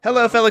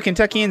Hello, fellow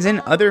Kentuckians and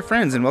other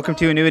friends, and welcome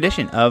to a new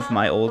edition of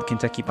my Old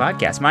Kentucky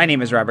podcast. My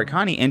name is Robert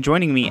Connie, and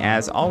joining me,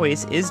 as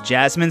always, is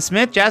Jasmine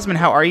Smith. Jasmine,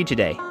 how are you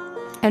today?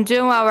 I'm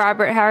doing well,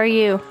 Robert. How are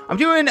you? I'm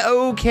doing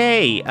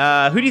okay.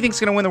 Who do you think is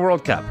going to win the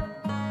World Cup?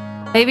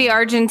 Maybe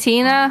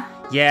Argentina?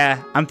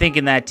 Yeah, I'm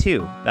thinking that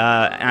too.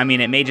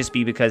 It may just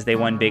be because they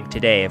won big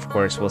today. Of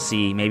course, we'll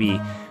see. Maybe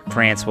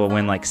France will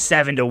win like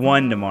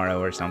 7-1 tomorrow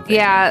or something.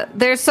 Yeah,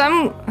 there's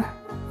some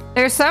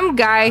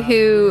guy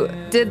who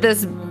did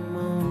this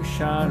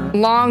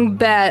long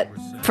bet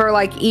for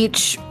like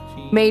each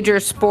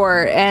major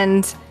sport,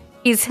 and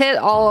he's hit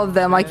all of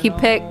them. Like he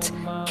picked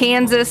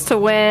Kansas to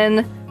win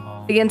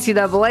the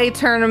NCAA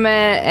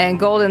tournament and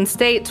Golden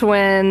State to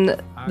win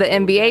the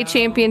NBA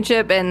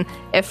championship, and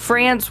if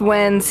France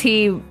wins,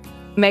 he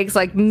makes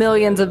like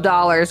millions of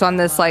dollars on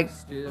this like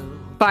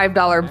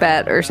 $5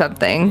 bet or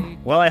something.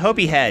 Well, I hope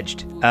he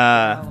hedged.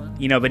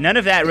 But none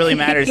of that really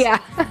matters. Yeah.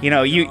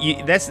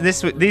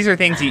 These are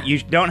things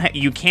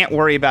you can't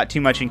worry about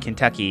too much in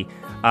Kentucky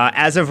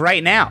as of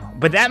right now.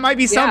 But that might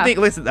be something.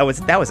 Yeah. Listen,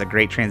 that was a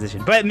great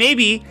transition. But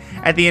maybe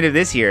at the end of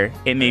this year,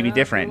 it may be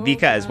different,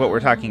 because what we're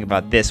talking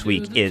about this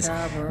week is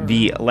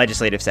the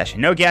legislative session.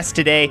 No guests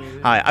today.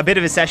 A bit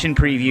of a session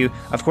preview.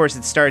 Of course,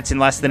 it starts in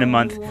less than a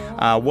month.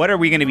 What are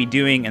we going to be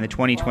doing in the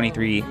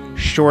 2023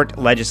 short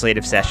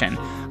legislative session?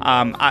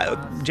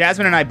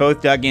 Jasmine and I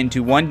both dug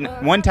into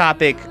one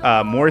topic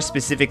more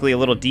specifically, a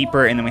little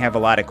deeper, and then we have a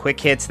lot of quick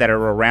hits that are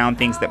around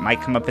things that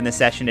might come up in the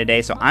session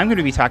today. So I'm going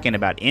to be talking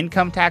about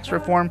income tax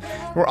reform.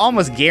 We're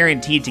almost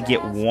guaranteed to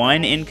get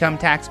one income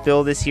tax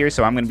bill this year,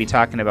 so I'm going to be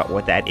talking about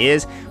what that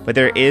is, but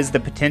there is the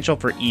potential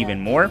for even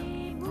more.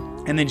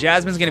 And then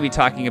Jasmine's going to be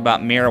talking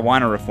about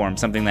marijuana reform,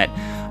 something that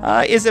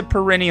is a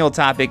perennial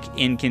topic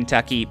in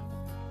Kentucky,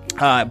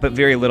 but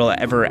very little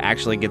ever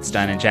actually gets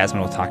done, and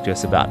Jasmine will talk to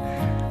us about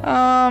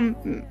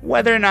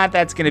whether or not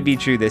that's going to be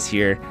true this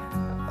year.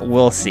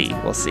 We'll see.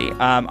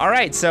 All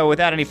right, so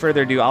without any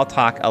further ado, I'll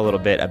talk a little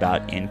bit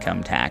about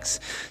income tax.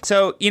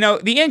 So,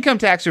 the income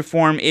tax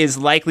reform is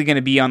likely going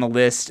to be on the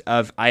list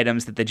of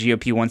items that the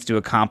GOP wants to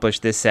accomplish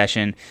this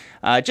session.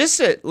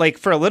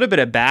 For a little bit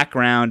of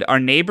background,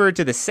 our neighbor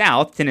to the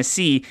south,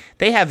 Tennessee,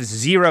 they have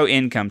zero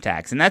income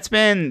tax, and that's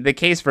been the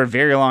case for a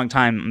very long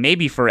time,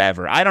 maybe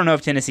forever. I don't know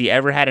if Tennessee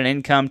ever had an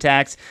income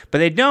tax, but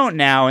they don't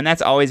now, and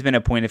that's always been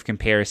a point of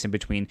comparison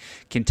between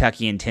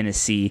Kentucky and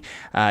Tennessee.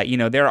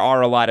 There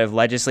are a lot of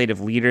legislative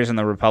leaders in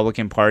the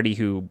Republican Party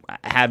who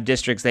have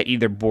districts that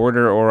either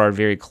border or are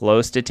very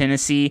close to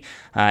Tennessee,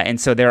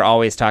 and so they're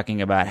always talking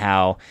about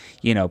how,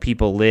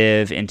 people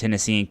live in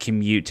Tennessee and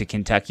commute to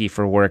Kentucky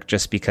for work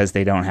just because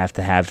they don't have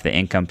to have the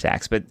income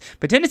tax. But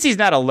Tennessee's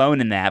not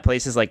alone in that.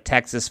 Places like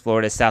Texas,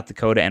 Florida, South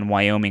Dakota, and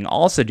Wyoming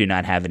also do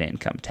not have an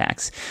income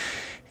tax.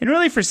 And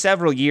really, for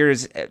several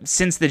years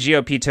since the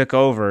GOP took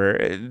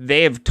over,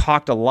 they have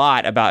talked a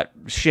lot about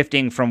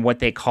shifting from what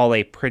they call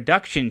a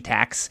production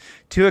tax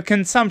to a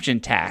consumption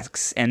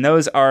tax. And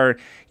those are,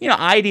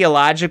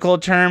 ideological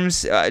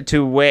terms a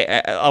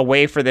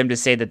way for them to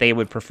say that they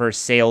would prefer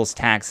sales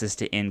taxes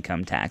to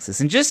income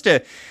taxes. And just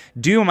to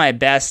do my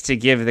best to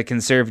give the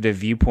conservative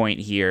viewpoint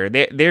here,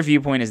 their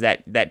viewpoint is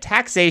that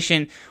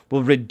taxation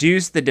will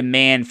reduce the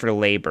demand for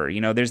labor.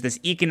 There's this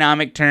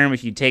economic term,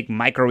 if you take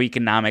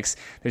microeconomics,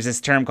 there's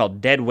this term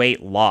called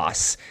deadweight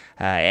loss.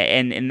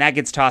 And that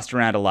gets tossed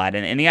around a lot.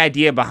 And the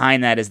idea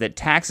behind that is that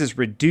taxes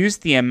reduce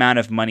the amount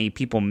of money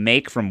people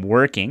make from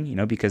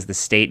working, because the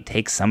state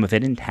takes some of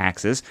it in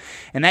taxes.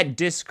 And that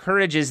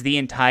discourages the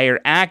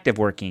entire act of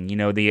working.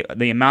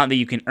 The amount that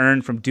you can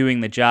earn from doing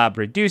the job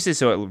reduces,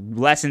 so it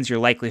lessens your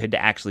likelihood to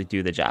actually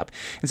do the job.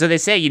 And so they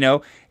say,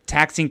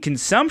 taxing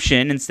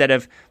consumption instead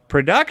of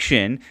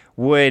production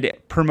would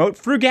promote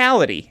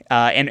frugality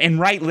and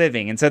right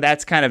living. And so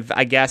that's kind of,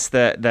 I guess,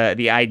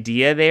 the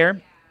idea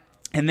there.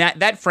 And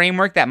that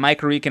framework, that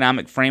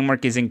microeconomic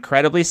framework, is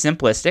incredibly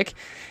simplistic,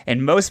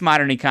 and most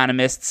modern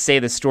economists say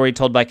the story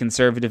told by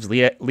conservatives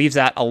leaves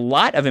out a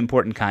lot of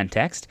important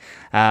context.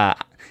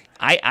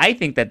 I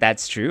think that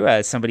that's true.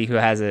 As somebody who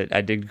has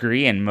a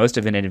degree, and most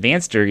of an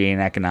advanced degree in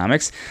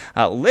economics,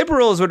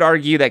 liberals would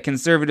argue that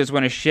conservatives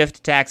want to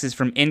shift taxes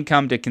from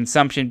income to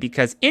consumption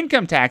because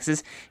income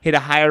taxes hit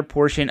a higher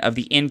portion of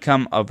the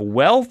income of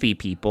wealthy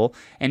people,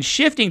 and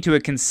shifting to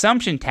a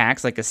consumption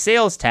tax, like a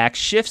sales tax,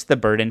 shifts the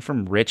burden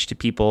from rich to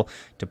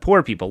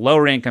poor people.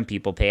 Lower income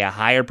people pay a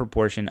higher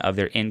proportion of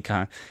their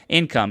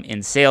income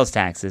in sales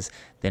taxes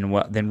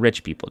than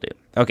rich people do.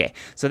 Okay,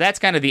 so that's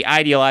kind of the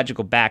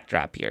ideological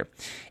backdrop here.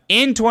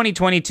 In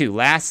 2022,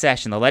 last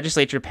session, the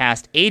legislature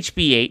passed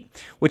HB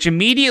 8, which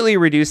immediately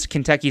reduced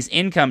Kentucky's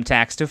income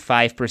tax to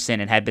 5%.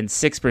 It had been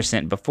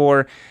 6%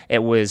 before.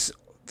 It was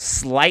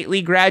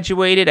slightly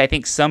graduated. I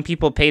think some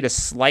people paid a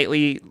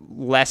slightly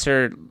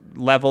lesser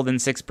level than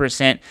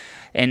 6%.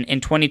 And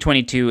in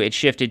 2022, it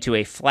shifted to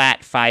a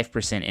flat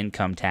 5%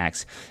 income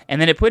tax. And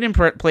then it put in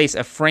place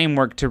a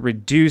framework to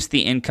reduce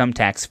the income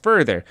tax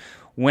further.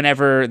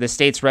 Whenever the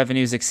state's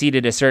revenues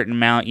exceeded a certain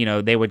amount,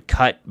 they would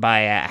cut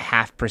by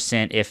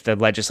 0.5% if the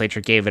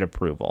legislature gave it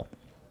approval.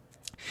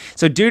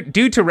 So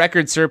due to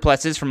record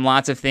surpluses from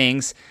lots of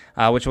things,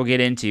 which we'll get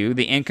into,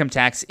 the income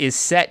tax is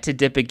set to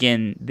dip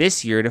again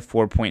this year to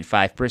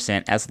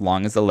 4.5% as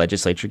long as the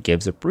legislature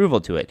gives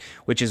approval to it,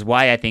 which is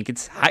why I think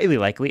it's highly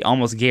likely,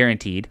 almost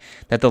guaranteed,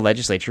 that the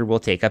legislature will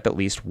take up at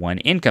least one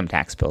income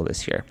tax bill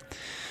this year.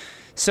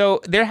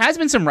 So there has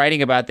been some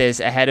writing about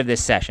this ahead of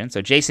this session.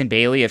 So Jason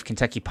Bailey of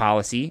Kentucky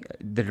Policy,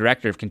 the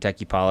director of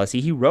Kentucky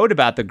Policy, he wrote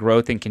about the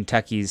growth in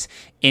Kentucky's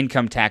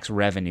income tax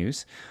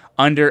revenues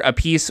under a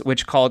piece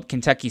which called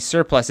Kentucky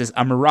Surpluses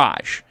a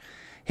Mirage.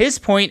 His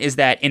point is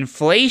that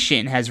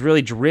inflation has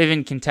really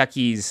driven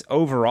Kentucky's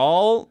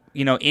overall,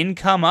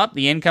 income up.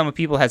 The income of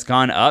people has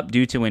gone up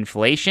due to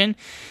inflation,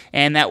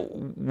 and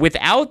that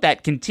without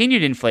that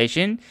continued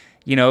inflation,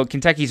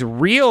 Kentucky's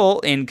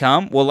real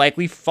income will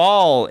likely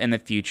fall in the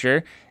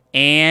future,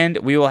 and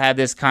we will have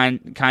this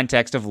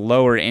context of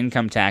lower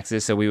income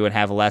taxes, so we would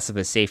have less of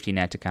a safety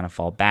net to kind of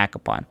fall back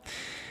upon.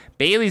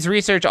 Bailey's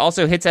research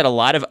also hits at a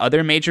lot of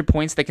other major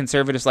points that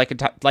conservatives like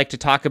to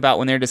talk about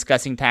when they're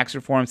discussing tax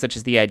reform, such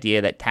as the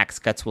idea that tax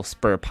cuts will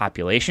spur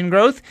population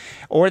growth,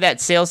 or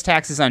that sales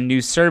taxes on new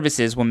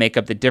services will make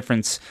up the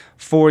difference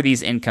for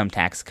these income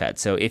tax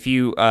cuts. So if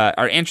you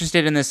are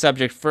interested in this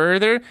subject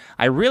further,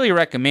 I really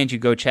recommend you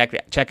go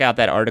check out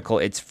that article.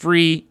 It's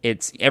free.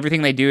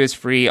 Everything they do is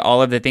free.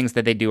 All of the things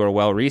that they do are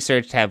well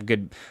researched, have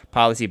good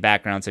policy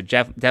background. So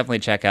definitely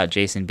check out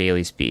Jason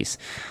Bailey's piece.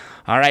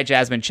 All right,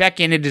 Jasmine, check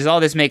in. Does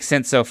all this make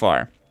sense so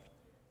far?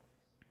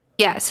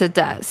 Yes, it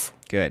does.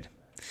 Good.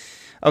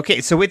 Okay,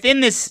 so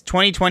within this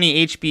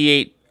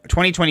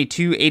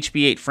 2022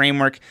 HB8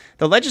 framework,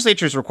 the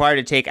legislature is required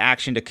to take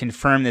action to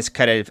confirm this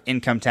cut of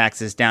income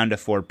taxes down to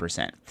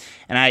 4%.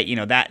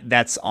 And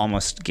that's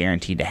almost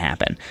guaranteed to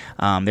happen.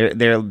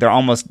 They're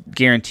almost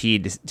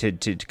guaranteed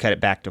to cut it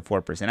back to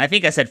 4%. I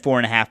think I said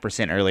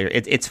 4.5% earlier.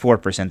 It's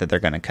 4% that they're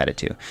going to cut it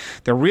to.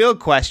 The real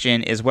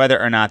question is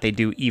whether or not they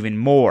do even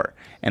more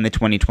in the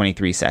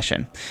 2023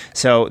 session.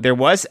 So there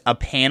was a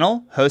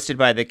panel hosted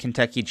by the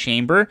Kentucky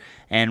Chamber,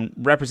 and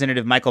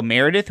Representative Michael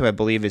Meredith, who I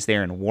believe is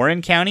there in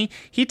Warren County,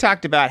 he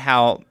talked about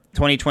how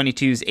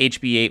 2022's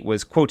HB8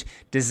 was, quote,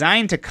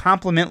 designed to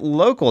complement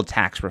local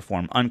tax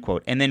reform,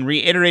 unquote, and then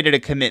reiterated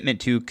a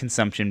commitment to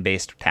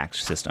consumption-based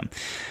tax system.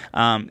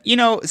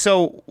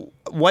 So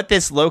what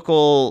this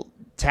local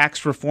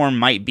tax reform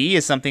might be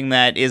is something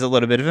that is a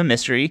little bit of a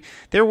mystery.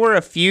 There were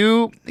a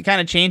few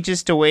kind of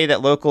changes to the way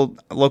that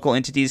local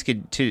entities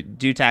could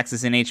do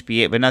taxes in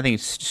HB8, but nothing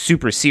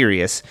super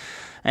serious.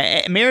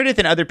 Meredith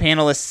and other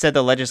panelists said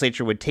the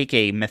legislature would take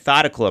a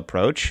methodical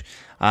approach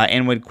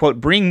and would, quote,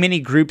 bring many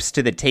groups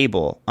to the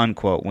table,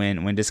 unquote,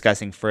 when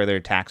discussing further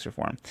tax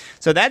reform.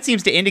 So that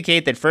seems to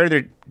indicate that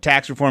further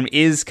tax reform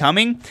is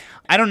coming.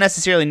 I don't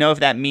necessarily know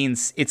if that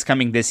means it's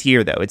coming this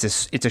year, though.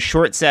 It's a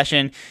short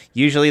session.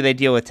 Usually they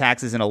deal with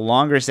taxes in a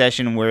longer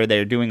session where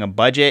they're doing a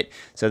budget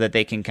so that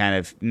they can kind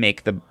of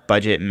make the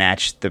budget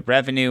match the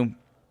revenue.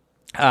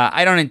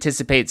 I don't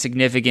anticipate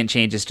significant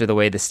changes to the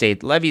way the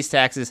state levies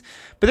taxes,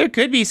 but there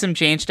could be some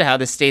change to how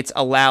the states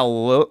allow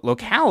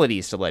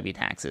localities to levy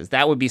taxes.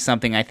 That would be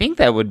something I think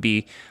that would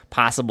be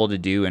possible to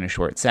do in a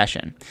short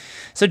session.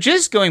 So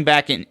just going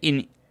back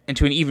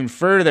into an even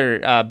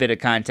further bit of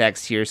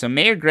context here. So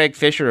Mayor Greg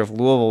Fisher of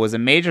Louisville was a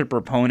major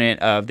proponent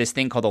of this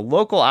thing called the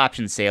local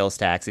option sales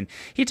tax, and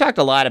he talked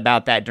a lot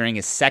about that during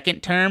his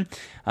second term,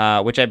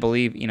 which I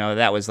believe,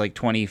 that was like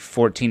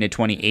 2014 to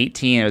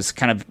 2018. It was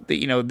kind of,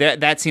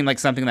 that seemed like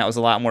something that was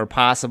a lot more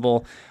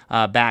possible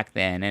back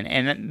then.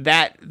 And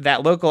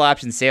that local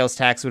option sales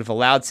tax would have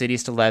allowed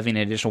cities to levy an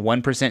additional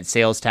 1%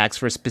 sales tax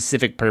for a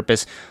specific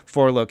purpose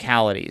for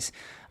localities.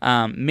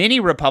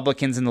 Many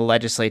Republicans in the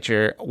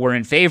legislature were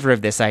in favor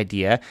of this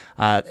idea.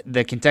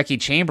 The Kentucky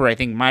Chamber, I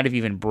think, might have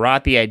even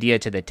brought the idea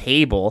to the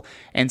table.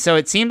 And so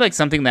it seemed like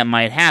something that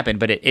might happen,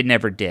 but it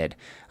never did.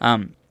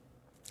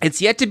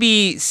 It's yet to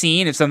be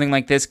seen if something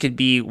like this could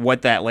be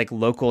what that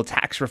local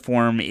tax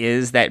reform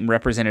is that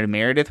Representative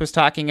Meredith was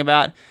talking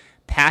about.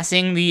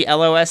 Passing the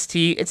LOST,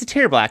 it's a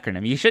terrible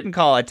acronym. You shouldn't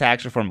call a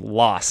tax reform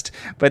LOST,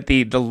 but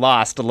the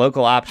LOST, the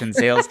local option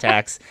sales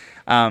tax,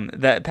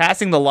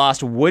 passing the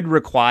LOST would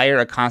require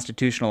a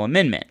constitutional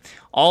amendment.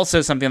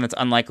 Also something that's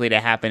unlikely to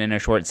happen in a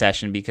short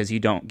session because you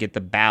don't get the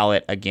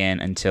ballot again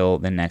until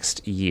the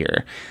next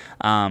year.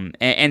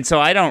 And so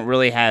I don't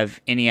really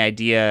have any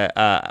idea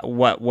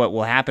what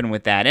will happen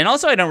with that. And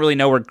also I don't really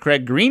know where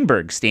Greg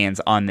Greenberg stands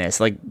on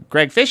this.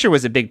 Greg Fisher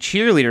was a big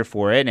cheerleader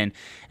for it, and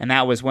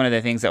that was one of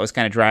the things that was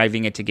kind of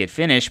driving it to get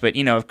finished. But,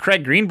 if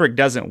Craig Greenberg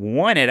doesn't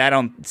want it, I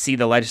don't see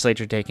the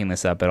legislature taking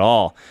this up at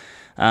all.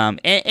 One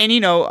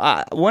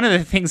of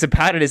the things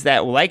about it is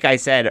that, like I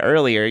said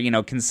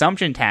earlier,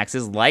 consumption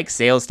taxes, like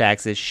sales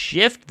taxes,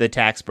 shift the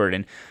tax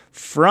burden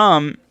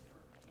from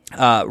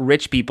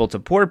rich people to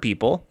poor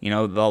people.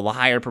 The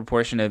higher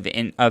proportion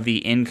of the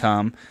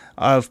income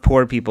of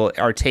poor people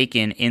are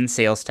taken in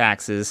sales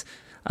taxes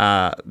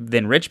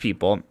than rich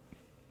people.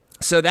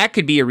 So that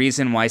could be a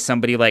reason why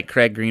somebody like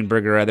Craig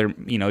Greenberg or other,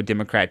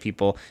 Democratic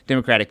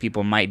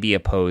people might be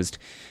opposed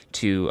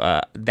to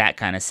that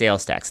kind of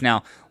sales tax.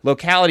 Now,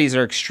 localities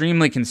are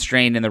extremely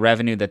constrained in the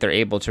revenue that they're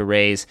able to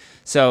raise.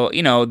 So,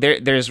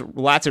 there's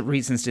lots of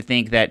reasons to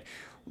think that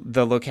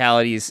the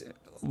localities,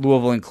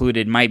 Louisville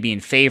included, might be in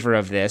favor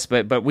of this,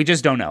 but we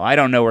just don't know. I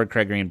don't know where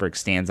Craig Greenberg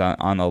stands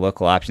on the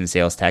local option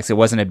sales tax. It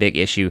wasn't a big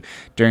issue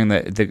during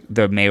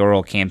the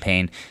mayoral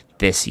campaign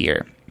this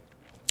year.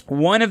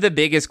 One of the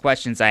biggest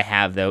questions I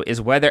have, though, is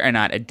whether or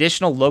not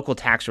additional local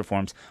tax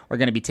reforms are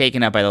going to be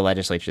taken up by the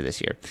legislature this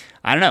year.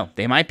 I don't know.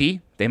 They might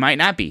be. They might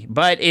not be.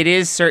 But it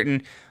is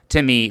certain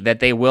to me that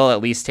they will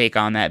at least take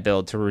on that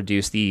bill to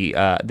reduce the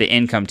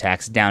income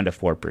tax down to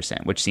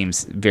 4%, which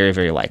seems very,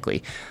 very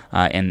likely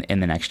in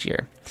the next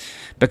year.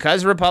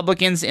 Because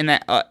Republicans in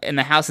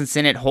the House and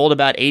Senate hold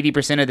about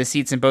 80% of the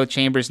seats in both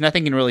chambers,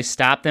 nothing can really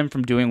stop them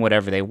from doing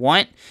whatever they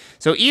want.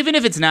 So even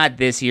if it's not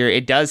this year,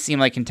 it does seem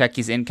like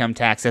Kentucky's income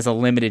tax has a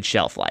limited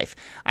shelf life.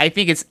 I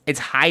think it's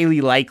highly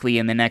likely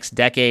in the next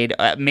decade,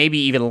 maybe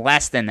even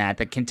less than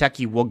that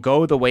Kentucky will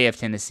go the way of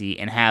Tennessee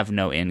and have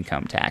no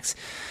income tax.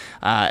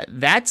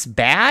 That's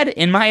bad,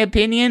 in my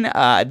opinion.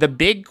 The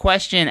big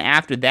question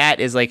after that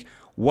is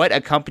what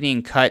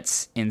accompanying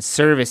cuts in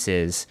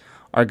services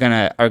are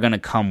gonna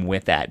come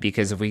with that,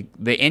 because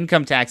the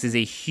income tax is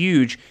a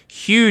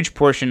huge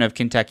portion of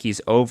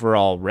Kentucky's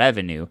overall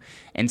revenue,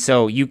 and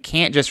so you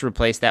can't just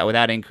replace that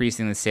without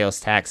increasing the sales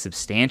tax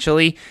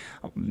substantially.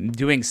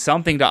 Doing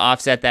something to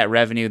offset that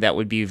revenue that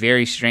would be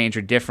very strange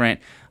or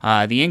different.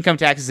 The income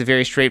tax is a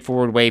very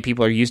straightforward way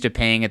people are used to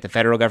paying it. The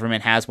federal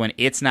government has one.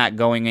 It's not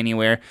going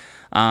anywhere.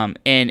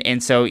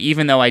 And so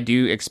even though I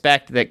do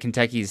expect that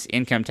Kentucky's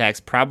income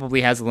tax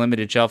probably has a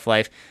limited shelf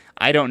life,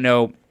 I don't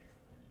know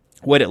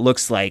what it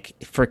looks like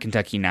for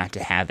Kentucky not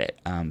to have it.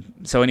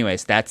 So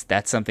anyways, that's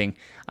something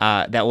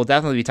that we'll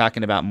definitely be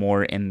talking about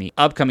more in the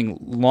upcoming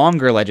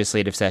longer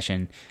legislative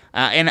session.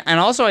 And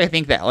also I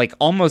think that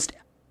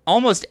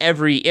almost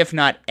every, if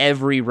not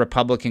every,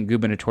 Republican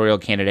gubernatorial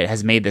candidate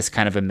has made this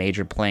kind of a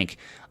major plank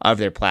of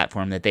their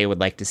platform that they would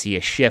like to see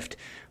a shift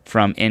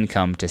from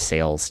income to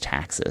sales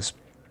taxes.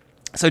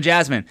 So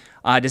Jasmine,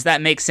 does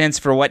that make sense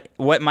for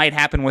what might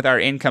happen with our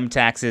income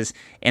taxes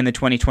in the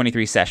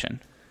 2023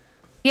 session?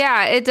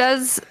 Yeah, it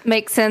does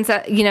make sense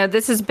that,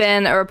 this has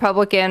been a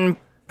Republican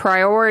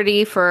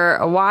priority for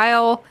a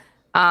while.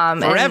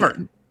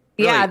 Forever.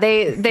 Yeah,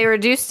 they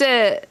reduced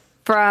it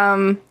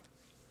from,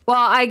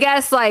 I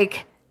guess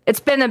it's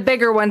been a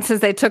bigger one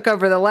since they took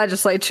over the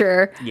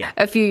legislature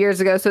a few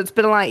years ago. So it's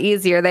been a lot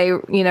easier. They,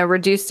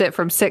 reduced it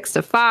from 6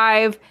 to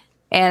 5.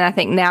 And I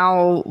think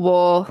now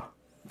we'll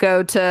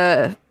go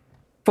to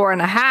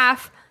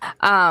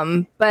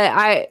 4.5.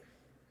 But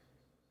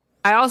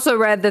I also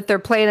read that their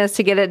plan is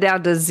to get it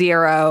down to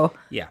 0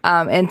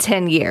 in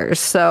 10 years.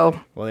 So,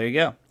 well, there you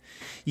go.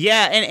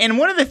 Yeah, and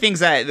one of the things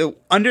that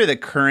under the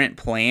current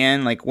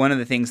plan, one of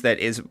the things that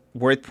is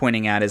worth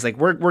pointing out is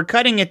we're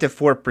cutting it to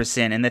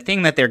 4%, and the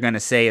thing that they're going to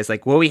say is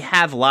we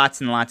have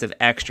lots and lots of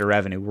extra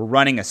revenue. We're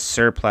running a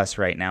surplus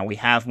right now. We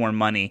have more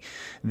money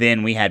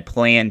than we had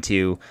planned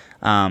to,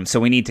 so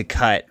we need to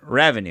cut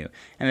revenue.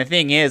 And the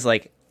thing is,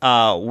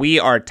 we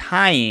are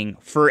tying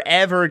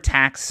forever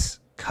tax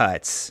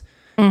cuts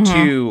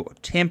to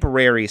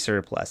temporary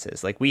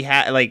surpluses.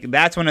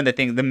 That's one of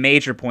the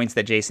major points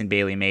that Jason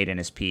Bailey made in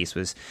his piece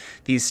was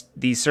these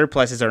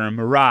surpluses are a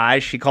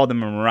mirage. He called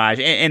them a mirage,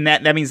 and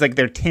that means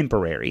they're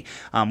temporary.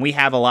 We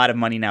have a lot of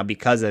money now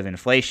because of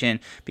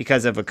inflation,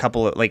 because of a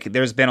couple of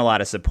there's been a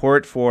lot of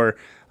support for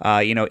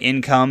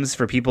incomes,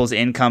 for people's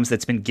incomes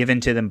that's been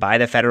given to them by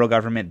the federal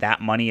government. That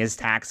money is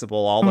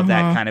taxable. All of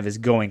that kind of is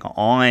going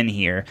on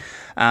here.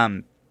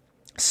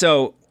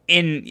 So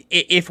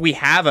if we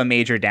have a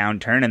major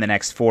downturn in the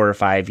next 4 or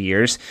 5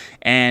 years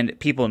and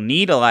people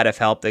need a lot of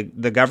help, the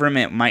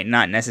government might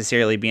not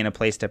necessarily be in a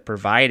place to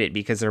provide it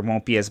because there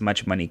won't be as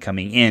much money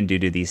coming in due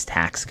to these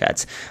tax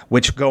cuts,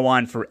 which go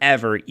on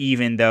forever,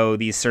 even though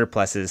these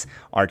surpluses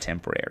are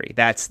temporary.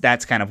 That's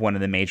kind of one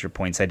of the major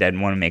points I did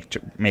want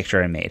to make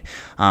sure I made.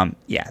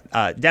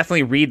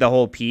 Definitely read the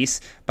whole piece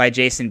by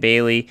Jason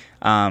Bailey.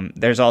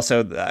 There's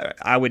also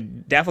I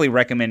would definitely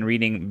recommend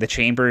reading the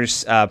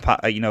Chamber's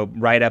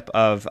write-up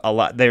of a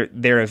lot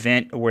their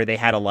event where they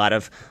had a lot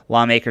of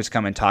lawmakers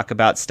come and talk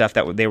about stuff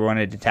that they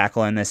wanted to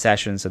tackle in this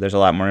session. So there's a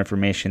lot more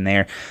information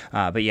there.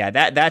 But yeah,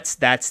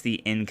 that's the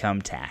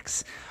income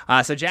tax.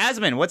 So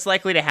Jasmine, what's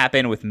likely to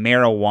happen with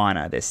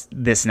marijuana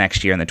this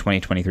next year in the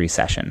 2023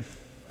 session?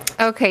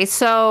 Okay,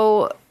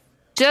 so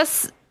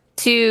just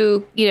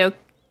to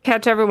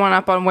catch everyone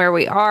up on where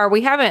we are. We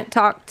haven't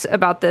talked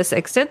about this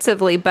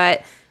extensively,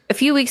 but a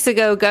few weeks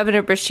ago,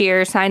 Governor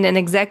Beshear signed an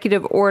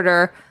executive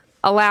order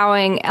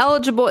allowing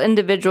eligible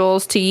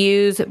individuals to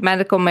use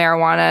medical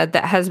marijuana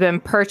that has been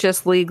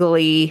purchased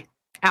legally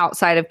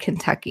outside of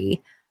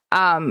Kentucky.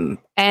 And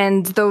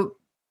the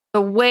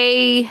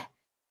way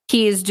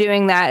he is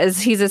doing that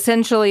is he's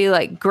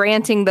essentially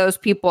granting those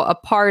people a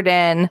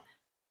pardon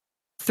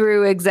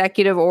through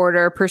executive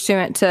order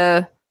pursuant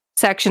to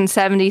Section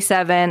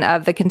 77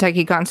 of the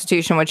Kentucky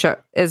Constitution, which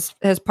is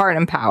his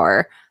pardon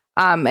power.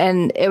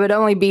 And it would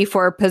only be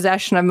for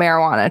possession of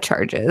marijuana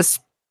charges.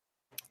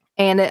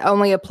 And it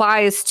only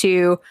applies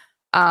to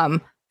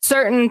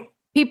certain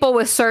people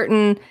with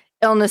certain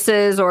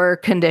illnesses or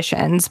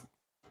conditions.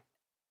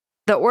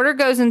 The order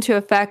goes into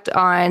effect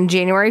on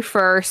January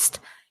 1st,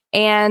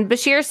 and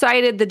Beshear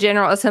cited the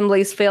General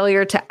Assembly's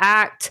failure to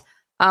act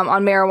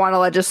on marijuana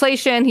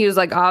legislation. He was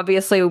like,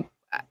 obviously,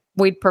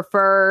 we'd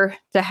prefer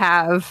to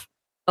have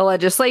a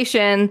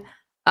legislation,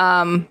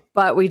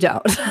 but we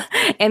don't.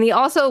 And he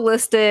also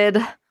listed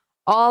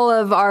all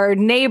of our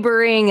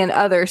neighboring and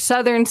other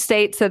southern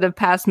states that have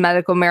passed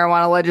medical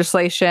marijuana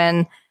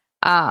legislation.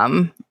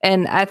 And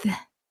I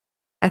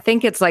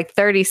think it's like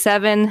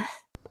 37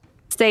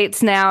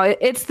 states now.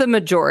 It's the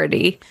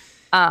majority,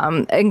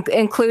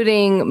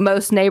 including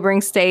most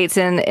neighboring states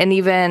and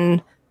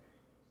even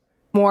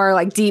more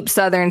like deep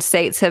southern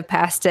states have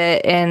passed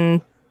it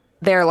in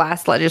their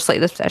last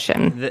legislative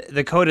session.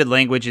 The coded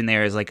language in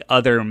there is like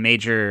other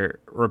major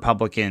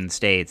Republican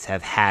states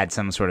have had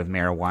some sort of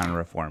marijuana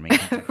reforming.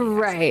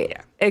 Right.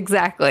 Yeah.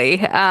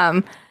 Exactly.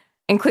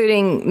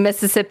 Including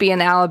Mississippi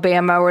and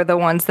Alabama were the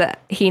ones that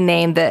he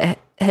named that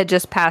had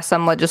just passed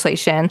some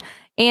legislation.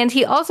 And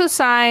he also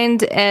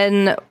signed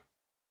an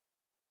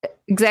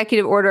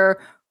executive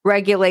order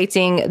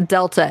regulating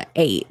Delta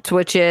 8,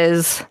 which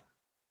is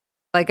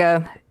like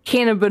a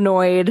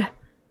cannabinoid.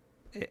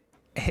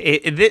 We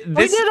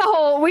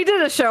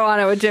did a show on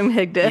it with Jim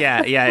Higdon.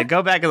 Yeah.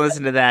 Go back and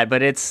listen to that.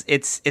 But it's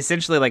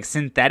essentially like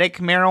synthetic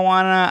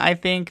marijuana, I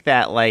think,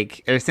 that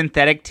like, or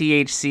synthetic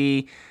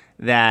THC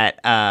that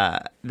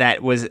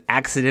was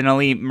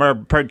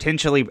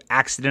potentially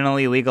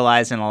accidentally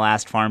legalized in the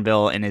last Farm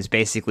Bill and is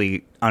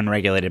basically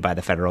unregulated by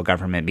the federal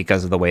government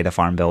because of the way the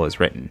Farm Bill was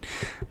written.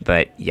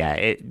 But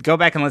yeah, go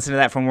back and listen to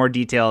that for more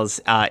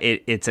details.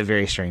 It's a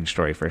very strange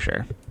story for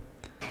sure.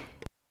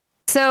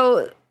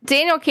 So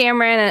Daniel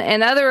Cameron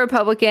and other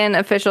Republican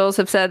officials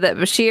have said that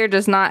Beshear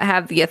does not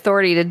have the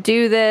authority to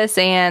do this,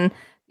 and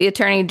the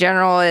Attorney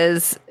General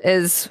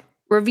is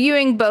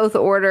reviewing both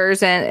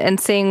orders and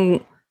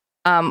seeing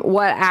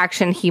what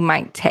action he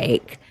might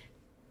take.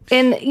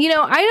 And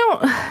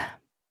I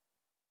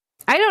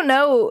don't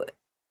know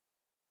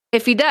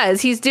if he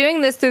does. He's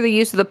doing this through the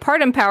use of the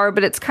pardon power,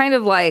 but it's kind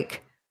of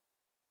like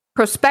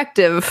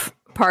prospective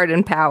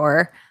pardon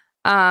power.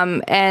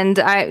 And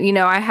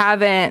I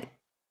haven't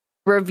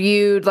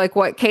reviewed like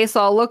what case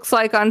law looks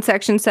like on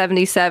Section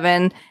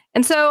 77.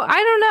 And so I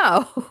don't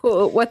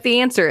know what the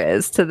answer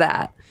is to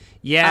that.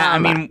 Yeah, I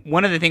mean,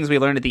 one of the things we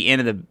learned at the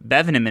end of the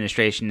Bevin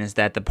administration is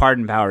that the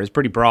pardon power is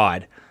pretty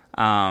broad.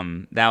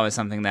 That was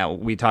something that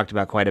we talked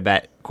about quite a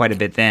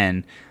bit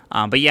then.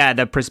 But yeah,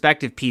 the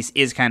prospective piece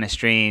is kind of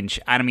strange.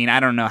 I mean, I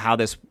don't know how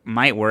this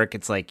might work.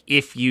 It's like,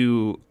 if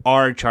you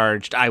are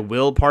charged, I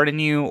will pardon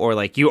you, or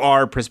like you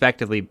are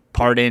prospectively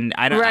pardoned.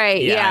 I don't.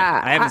 Right. Yeah.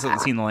 I haven't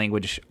seen the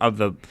language of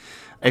the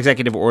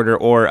executive order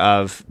or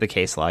of the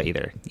case law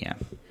either. Yeah.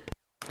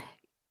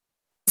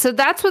 So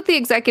that's what the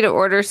executive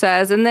order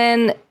says, and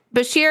then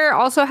Beshear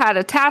also had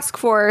a task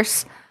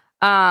force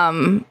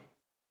that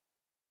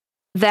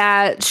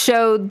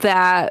showed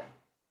that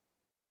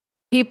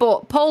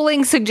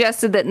polling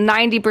suggested that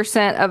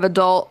 90% of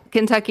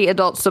Kentucky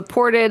adults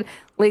supported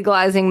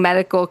legalizing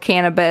medical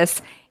cannabis,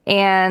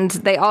 and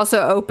they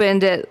also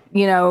opened it,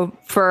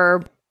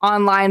 for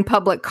online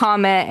public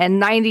comment,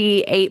 and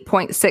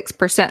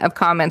 98.6% of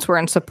comments were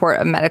in support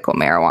of medical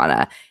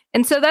marijuana.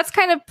 And so that's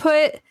kind of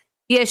put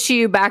the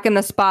issue back in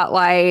the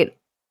spotlight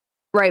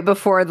right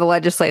before the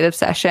legislative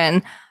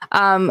session.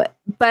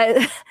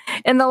 But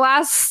in the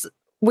last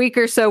week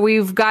or so,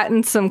 we've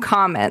gotten some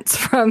comments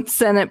from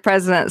Senate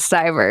President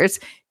Stivers,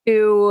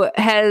 who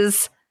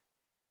has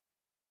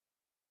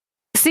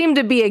seemed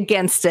to be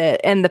against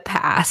it in the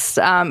past.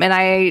 And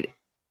I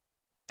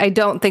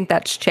don't think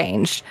that's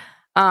changed.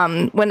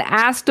 When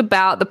asked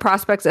about the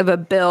prospects of a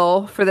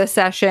bill for the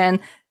session,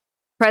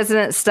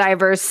 President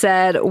Stivers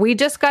said, "We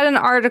just got an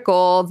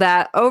article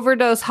that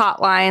overdose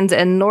hotlines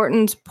and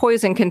Norton's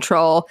poison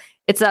control,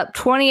 it's up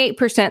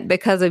 28%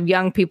 because of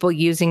young people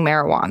using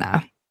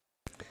marijuana."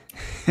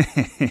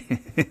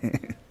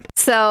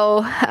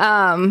 So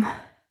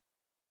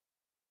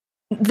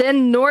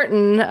then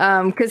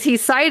Norton, because he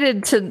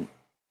cited to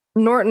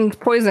Norton's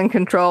poison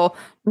control,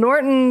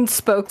 Norton's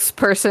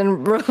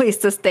spokesperson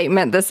released a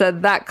statement that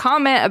said that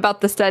comment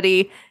about the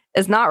study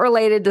is not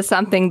related to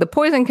something the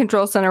Poison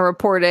Control Center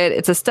reported.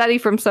 It's a study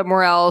from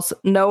somewhere else,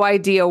 no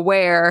idea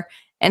where.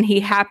 And he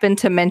happened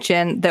to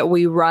mention that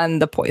we run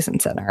the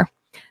Poison Center.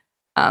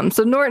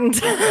 So Norton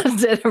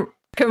didn't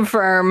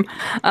confirm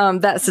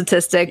that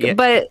statistic, yeah.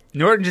 But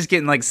Norton just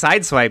getting like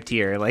sideswiped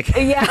here, like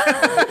yeah.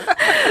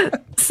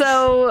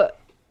 So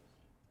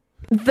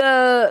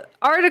the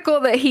article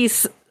that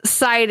he's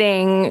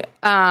citing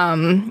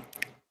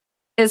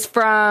is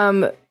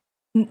from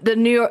the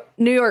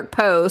New York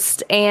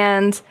Post,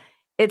 and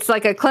it's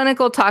like a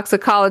clinical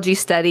toxicology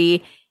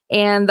study.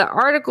 And the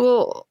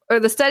article or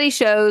the study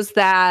shows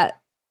that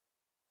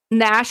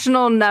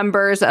national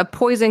numbers of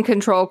poison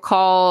control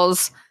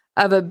calls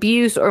of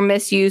abuse or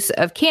misuse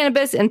of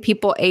cannabis in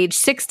people aged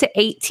 6 to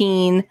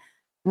 18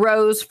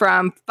 rose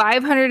from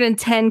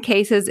 510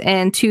 cases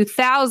in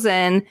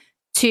 2000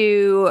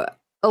 to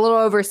a little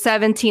over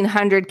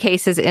 1,700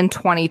 cases in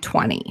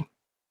 2020.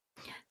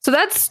 So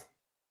that's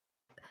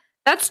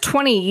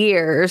 20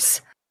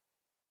 years.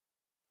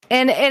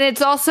 And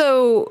it's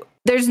also,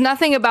 there's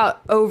nothing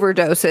about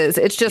overdoses.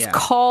 It's just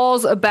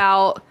calls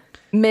about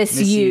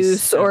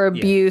misuse or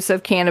abuse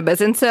of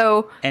cannabis. And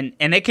so and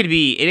it could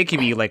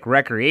be like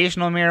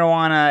recreational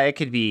marijuana, it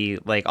could be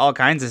like all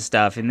kinds of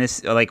stuff. And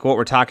this, like what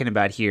we're talking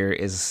about here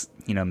is,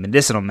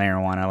 medicinal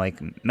marijuana, like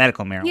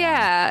medical marijuana.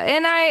 Yeah,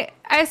 and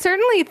I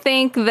certainly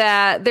think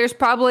that there's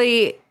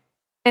probably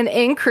an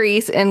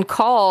increase in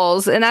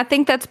calls, and I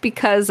think that's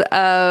because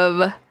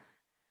of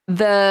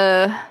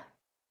the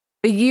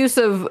use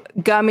of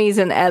gummies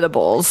and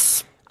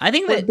edibles. I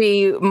think that would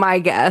be my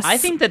guess. I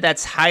think that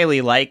that's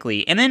highly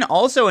likely. And then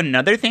also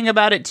another thing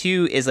about it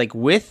too is like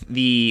with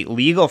the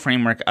legal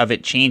framework of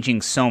it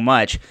changing so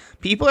much,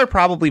 people are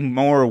probably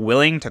more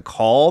willing to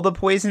call the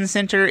poison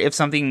center if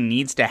something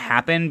needs to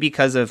happen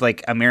because of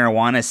like a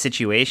marijuana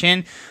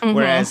situation. Mm-hmm.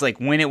 Whereas like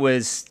when it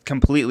was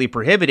completely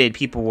prohibited,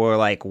 people were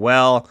like,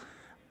 well,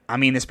 I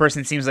mean, this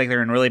person seems like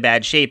they're in really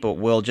bad shape, but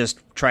we'll just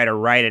try to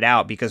write it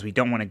out because we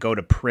don't want to go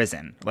to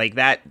prison. Like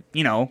that,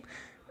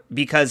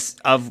 because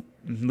of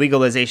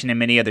legalization in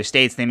many other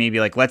states, they may be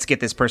like, let's get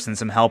this person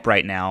some help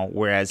right now,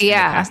 whereas in the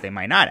past they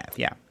might not have.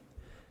 Yeah.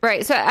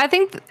 Right. So I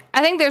think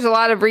there's a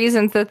lot of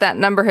reasons that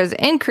number has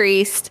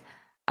increased.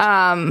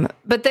 But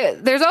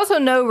there's also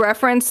no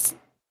reference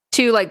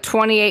to like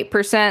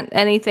 28%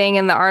 anything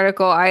in the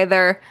article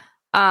either.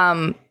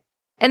 And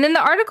then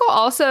the article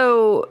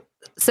also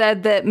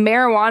said that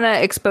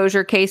marijuana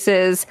exposure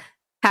cases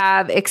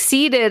have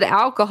exceeded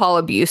alcohol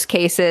abuse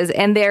cases,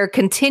 and they're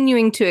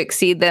continuing to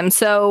exceed them.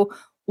 So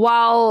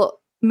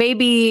while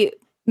maybe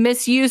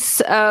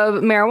misuse of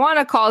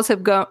marijuana calls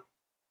have gone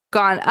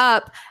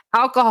up,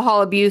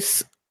 alcohol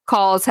abuse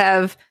calls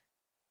have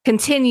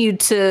continued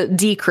to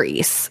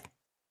decrease.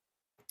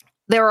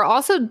 There were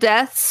also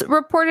deaths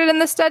reported in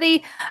the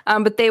study,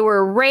 but they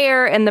were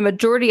rare, and the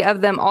majority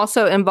of them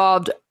also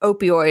involved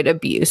opioid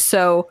abuse.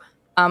 So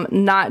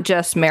not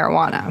just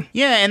marijuana.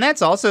 Yeah, and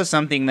that's also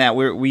something that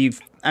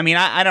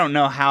I don't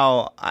know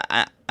how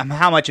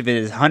much of it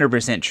is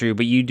 100% true,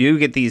 but you do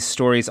get these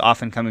stories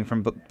often coming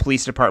from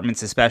police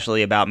departments,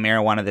 especially about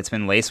marijuana that's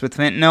been laced with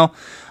fentanyl,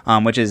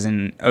 which is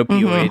an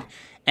opioid. Mm-hmm.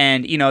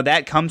 And,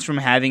 that comes from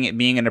having it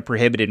being in a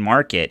prohibited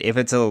market. If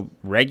it's a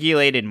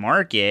regulated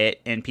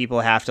market and people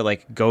have to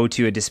like go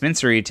to a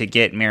dispensary to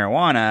get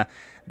marijuana,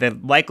 the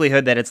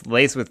likelihood that it's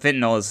laced with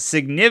fentanyl is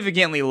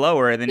significantly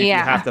lower than if you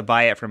have to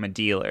buy it from a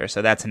dealer.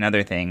 So that's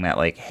another thing that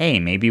like, hey,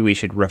 maybe we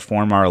should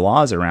reform our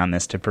laws around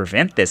this to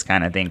prevent this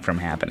kind of thing from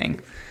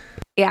happening.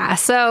 Yeah.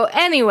 So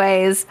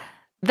anyways,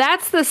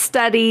 that's the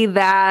study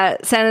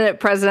that Senate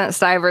President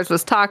Stivers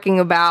was talking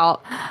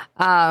about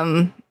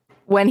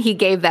when he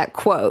gave that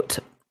quote.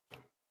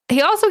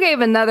 He also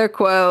gave another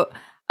quote,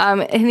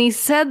 and he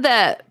said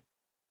that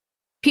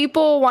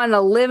people want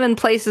to live in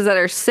places that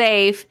are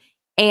safe,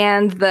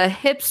 and the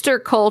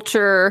hipster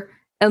culture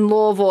in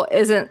Louisville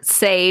isn't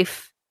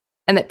safe,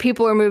 and that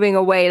people are moving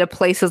away to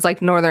places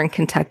like Northern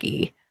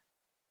Kentucky.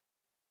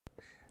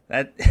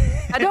 I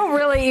don't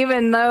really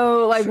even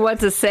know like what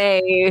to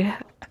say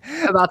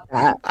about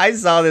that. I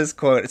saw this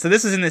quote. So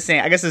this is in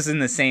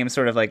the same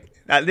sort of like,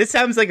 this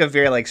sounds like a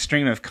very like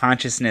stream of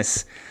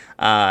consciousness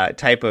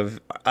type of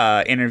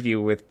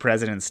interview with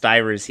President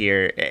Stivers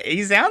here.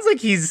 He sounds like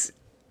he's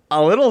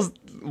a little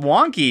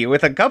wonky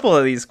with a couple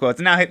of these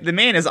quotes. Now, the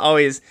man has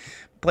always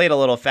played a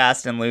little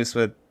fast and loose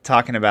with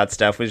talking about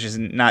stuff, which is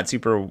not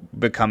super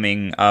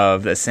becoming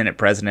of the Senate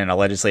president, a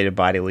legislative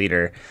body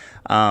leader.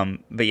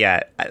 But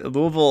yeah,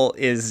 Louisville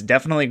is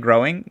definitely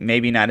growing,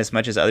 maybe not as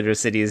much as other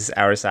cities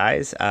our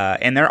size.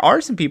 And there are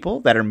some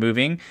people that are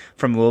moving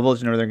from Louisville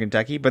to Northern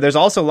Kentucky, but there's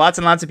also lots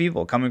and lots of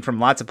people coming from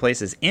lots of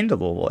places into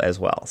Louisville as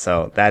well.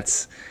 So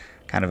that's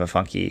kind of a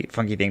funky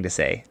thing to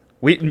say.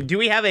 Do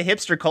we have a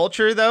hipster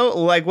culture though?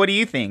 Like, what do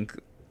you think?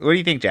 What do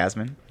you think,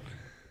 Jasmine?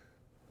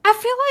 I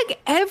feel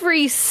like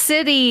every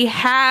city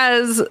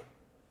has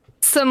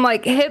some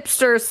like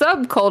hipster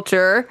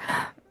subculture,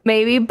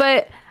 maybe,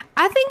 but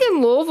I think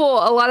in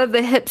Louisville, a lot of the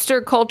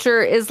hipster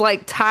culture is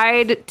like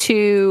tied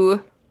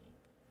to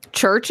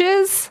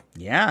churches.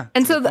 Yeah.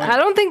 And so I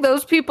don't think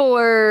those people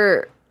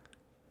are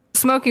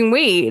smoking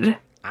weed.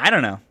 I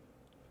don't know.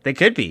 They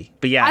could be,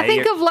 but yeah. I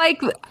think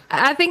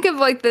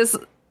of this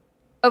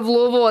of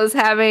Louisville as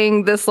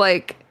having this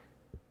like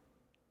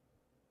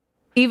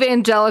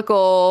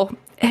evangelical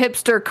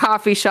hipster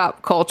coffee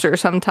shop culture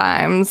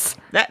sometimes.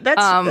 That's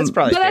probably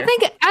but fair.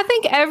 I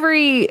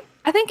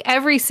think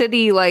every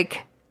city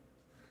like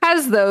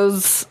has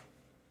those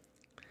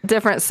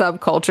different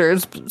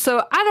subcultures.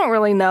 So I don't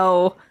really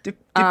know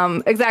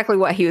exactly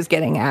what he was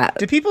getting at.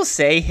 Do people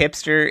say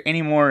hipster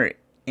anymore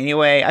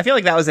anyway? I feel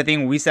like that was the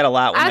thing we said a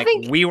lot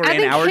when we were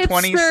in our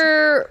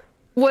 20s.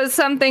 was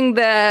something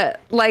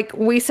that like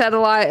we said a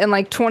lot in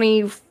like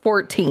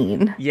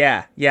 2014.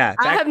 Yeah.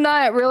 I have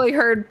not really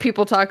heard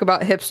people talk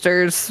about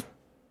hipsters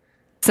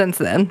since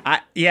then.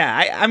 I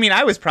mean,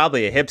 I was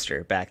probably a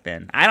hipster back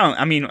then.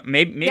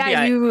 Maybe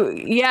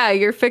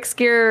your fixed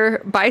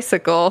gear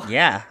bicycle.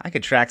 Yeah, I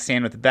could track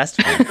stand with the best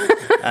of them.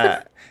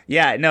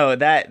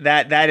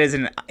 That is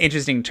an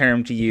interesting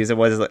term to use. It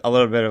was a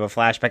little bit of a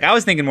flashback. I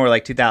was thinking more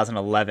like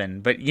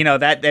 2011, but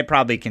that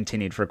probably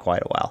continued for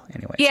quite a while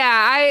anyway.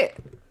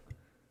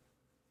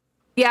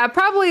 Yeah,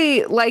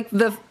 probably like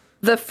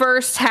the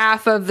first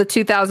half of the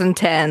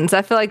 2010s.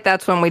 I feel like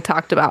that's when we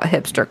talked about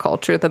hipster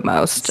culture the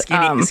most.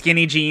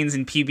 Skinny jeans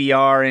and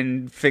PBR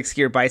and fixed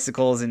gear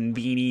bicycles and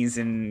beanies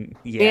and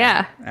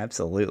yeah,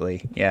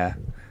 absolutely. Yeah.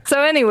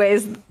 So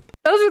anyways,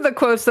 those are the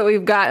quotes that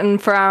we've gotten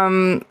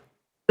from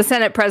the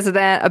Senate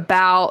president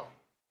about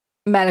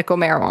medical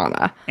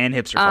marijuana and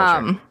hipster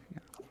culture.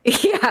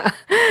 Yeah,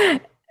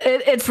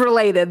 it's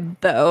related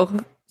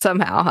though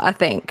somehow, I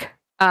think.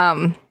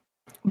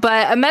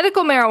 But a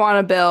medical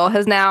marijuana bill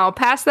has now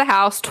passed the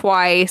House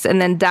twice and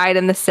then died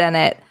in the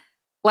Senate.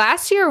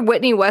 Last year,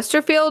 Whitney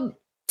Westerfield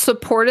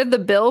supported the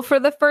bill for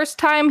the first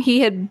time.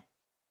 He had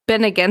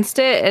been against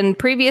it in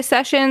previous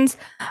sessions.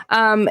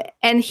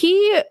 And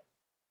he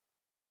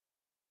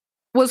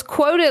was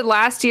quoted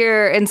last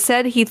year and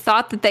said he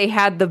thought that they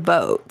had the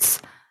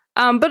votes.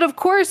 But of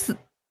course,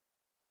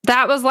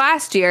 that was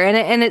last year,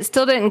 and it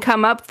still didn't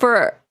come up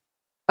for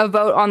a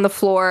vote on the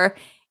floor.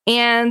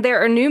 And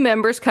there are new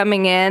members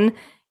coming in,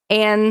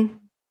 and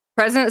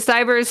President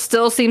Stivers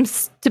still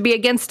seems to be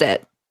against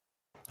it.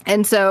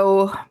 And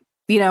so,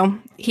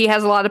 he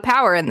has a lot of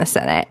power in the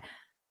Senate.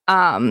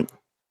 The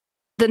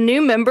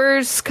new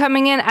members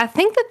coming in, I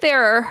think that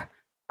there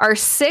are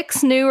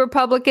 6 new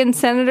Republican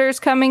senators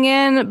coming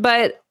in,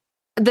 but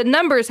the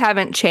numbers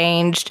haven't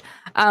changed.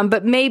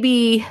 But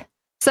maybe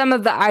some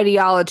of the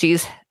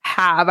ideologies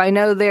have. I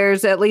know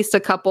there's at least a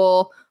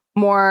couple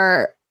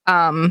more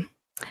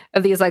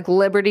of these like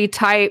liberty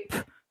type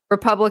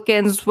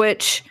Republicans,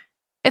 which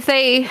if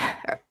they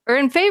are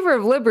in favor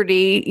of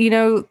liberty,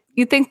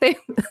 you think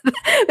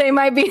they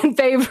might be in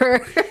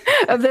favor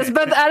of this,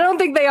 but I don't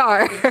think they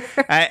are.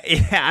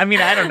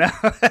 I don't know.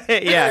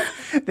 Yeah,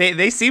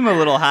 they seem a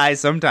little high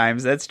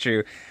sometimes. That's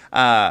true.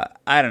 I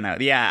don't know.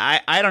 Yeah,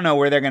 I don't know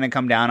where they're going to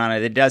come down on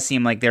it. It does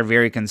seem like they're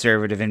very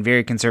conservative, and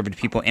very conservative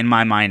people in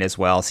my mind as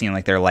well seem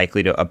like they're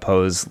likely to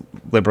oppose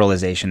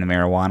liberalization of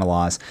marijuana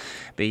laws.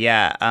 But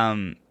yeah,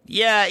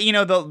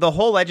 the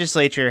whole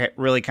legislature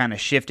really kind of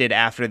shifted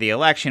after the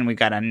election. We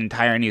got an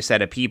entire new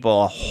set of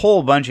people, a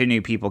whole bunch of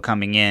new people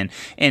coming in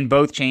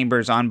both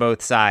chambers on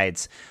both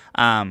sides.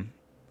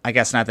 I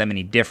guess not that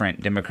many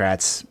different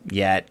Democrats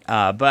yet,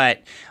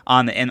 but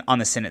on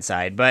the Senate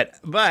side. But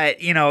I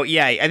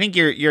think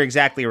you're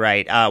exactly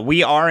right.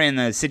 We are in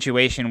a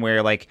situation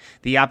where like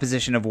the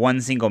opposition of one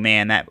single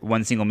man, that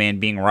one single man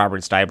being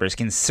Robert Stivers,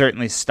 can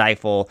certainly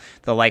stifle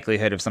the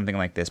likelihood of something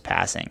like this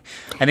passing.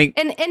 I think,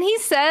 and he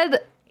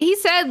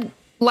said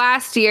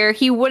last year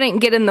he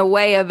wouldn't get in the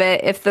way of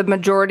it if the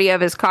majority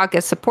of his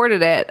caucus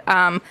supported it.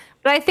 But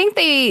I think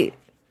they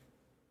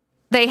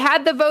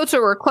had the votes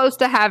or were close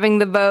to having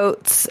the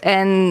votes,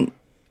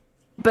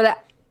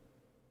 but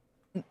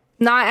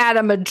not at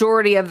a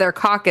majority of their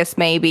caucus,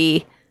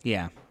 maybe.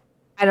 Yeah.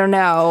 I don't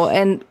know.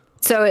 And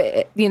so,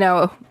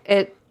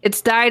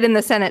 it's died in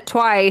the Senate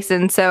twice.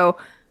 And so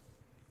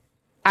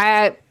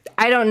I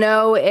don't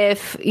know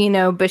if,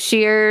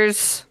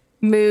 Beshear's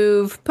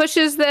move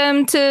pushes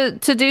them to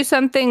do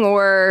something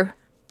or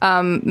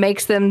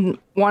makes them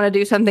want to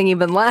do something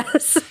even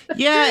less.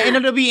 Yeah, and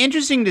it'll be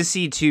interesting to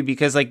see too,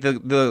 because like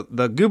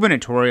the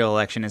gubernatorial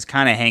election is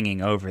kind of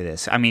hanging over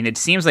this. I mean, it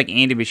seems like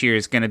Andy Beshear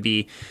is going to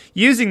be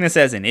using this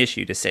as an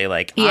issue to say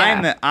like,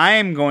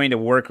 I'm going to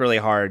work really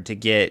hard to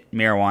get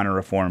marijuana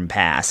reform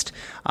passed,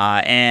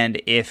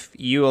 and if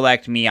you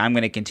elect me, I'm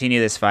going to continue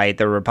this fight.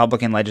 The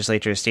Republican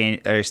legislature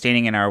are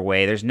standing in our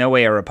way. There's no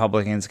way a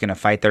Republican's going to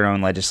fight their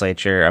own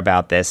legislature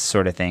about this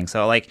sort of thing.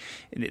 So like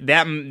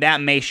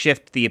that may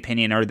shift the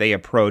opinion or the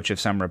approach of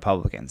some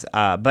Republicans,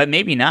 but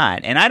maybe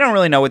not. And I don't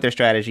really know what their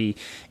strategy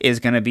is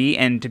going to be.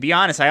 And to be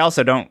honest, I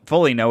also don't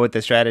fully know what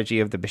the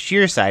strategy of the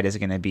Beshear side is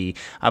going to be.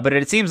 But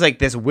it seems like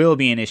this will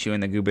be an issue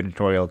in the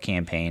gubernatorial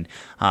campaign.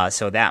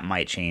 So that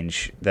might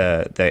change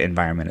the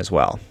environment as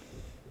well.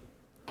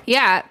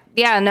 Yeah.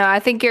 No, I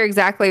think you're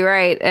exactly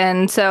right.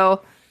 And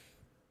so,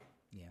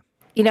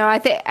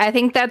 I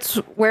think that's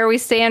where we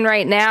stand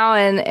right now.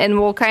 And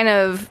we'll kind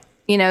of,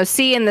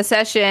 see in the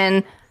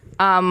session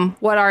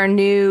what our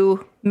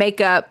new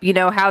makeup,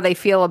 how they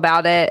feel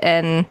about it,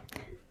 and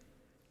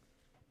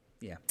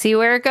see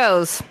where it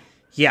goes.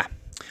 Yeah.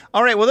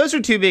 All right. Well, those are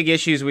two big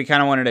issues we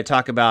kind of wanted to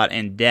talk about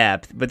in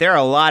depth, but there are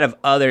a lot of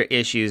other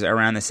issues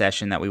around the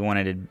session that we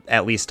wanted to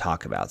at least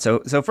talk about. So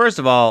first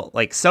of all,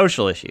 like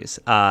social issues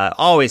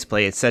always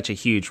play such a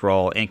huge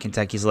role in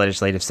Kentucky's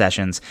legislative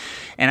sessions,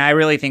 and I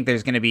really think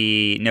there's going to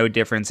be no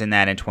difference in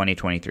that in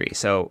 2023.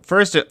 So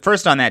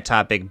first on that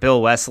topic,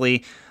 Bill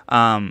Wesley,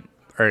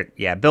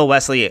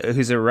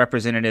 who's a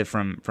representative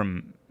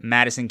from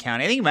Madison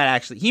County. I think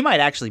he might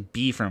actually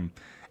be from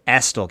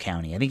Estill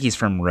County. I think he's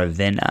from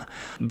Ravenna.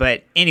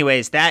 But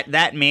anyways,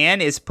 that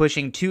man is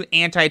pushing 2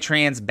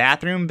 anti-trans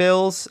bathroom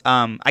bills.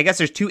 I guess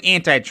there's 2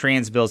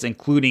 anti-trans bills,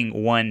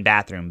 including 1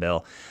 bathroom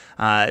bill.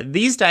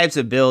 These types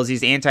of bills,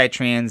 these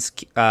anti-trans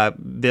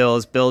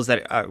bills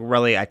that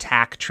really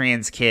attack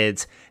trans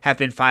kids, have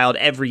been filed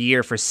every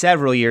year for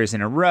several years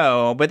in a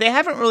row, but they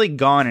haven't really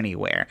gone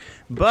anywhere.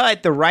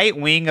 But the right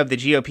wing of the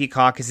GOP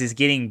caucus is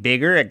getting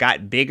bigger. It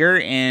got bigger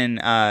in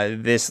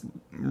this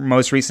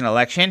most recent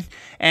election,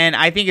 and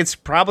I think it's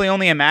probably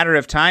only a matter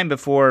of time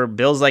before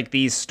bills like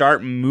these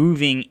start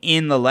moving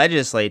in the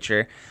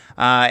legislature.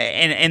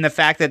 And the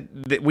fact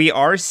that we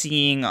are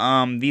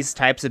seeing these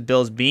types of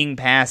bills being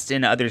passed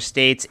in other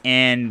states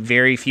and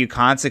very few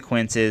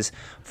consequences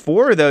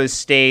for those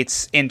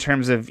states in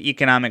terms of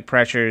economic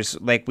pressures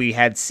like we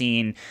had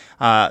seen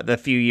the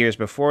few years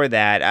before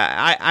that.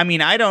 I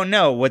mean, I don't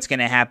know what's going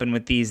to happen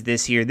with these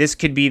this year. This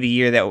could be the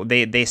year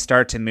that they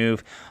start to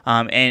move,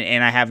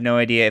 and I have no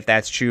idea if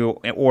that's true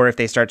or if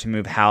they start to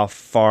move, how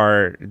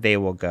far they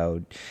will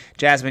go.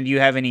 Jasmine, do you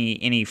have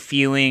any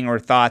feeling or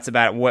thoughts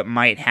about what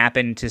might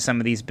happen to some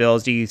of these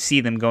bills? Do you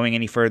see them going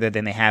any further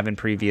than they have in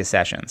previous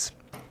sessions?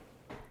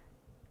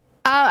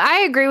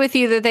 I agree with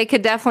you that they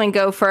could definitely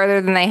go further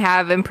than they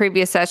have in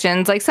previous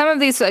sessions. Like some of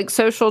these like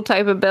social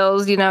type of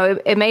bills, you know,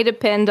 it may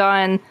depend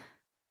on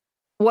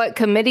what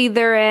committee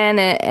they're in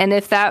and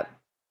if that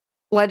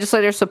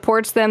legislator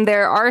supports them.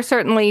 There are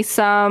certainly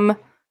some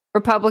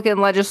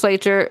Republican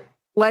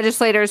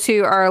legislators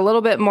who are a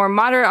little bit more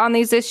moderate on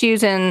these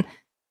issues and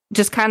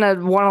just kind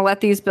of want to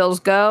let these bills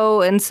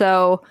go. And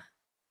so,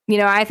 you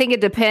know, I think it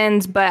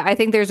depends, but I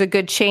think there's a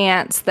good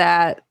chance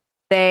that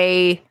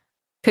they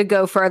could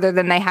go further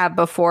than they have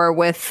before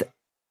with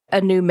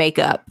a new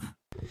makeup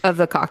of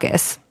the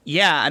caucus.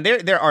 Yeah,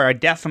 there are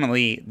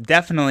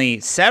definitely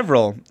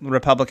several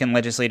Republican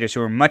legislators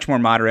who are much more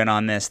moderate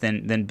on this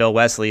than Bill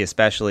Wesley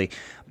especially.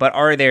 But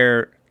are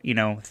there,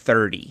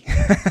 30?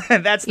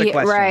 That's the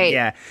question.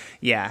 Right.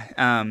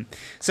 Yeah.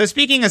 So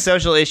speaking of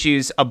social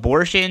issues,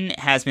 abortion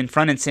has been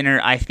front and center,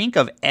 I think,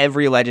 of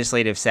every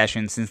legislative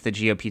session since the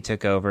GOP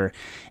took over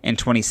in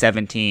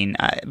 2017.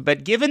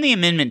 But given the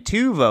Amendment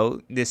 2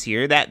 vote this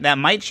year, that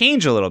might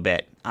change a little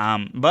bit.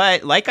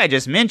 But like I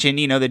just mentioned,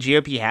 the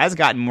GOP has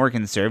gotten more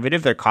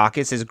conservative. Their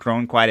caucus has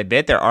grown quite a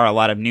bit. There are a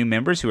lot of new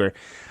members who are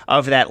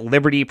of that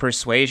liberty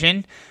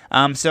persuasion.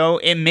 So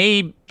it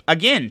may,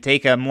 again,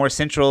 take a more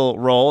central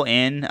role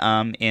in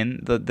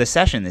the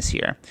session this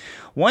year.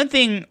 One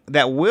thing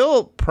that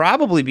will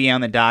probably be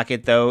on the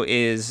docket, though,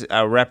 is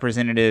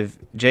Representative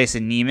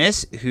Jason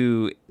Nemeth,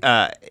 who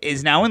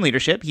is now in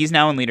leadership. He's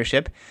now in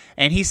leadership,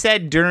 and he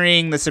said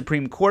during the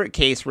Supreme Court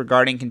case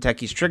regarding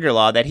Kentucky's trigger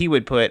law that he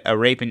would put a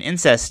rape and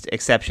incest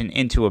exception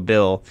into a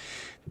bill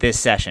this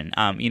session.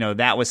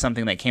 That was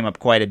something that came up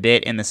quite a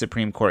bit in the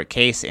Supreme Court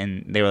case,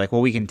 and they were like,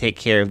 well, we can take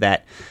care of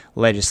that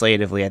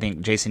legislatively. I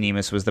think Jason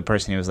Nemeth was the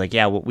person who was like,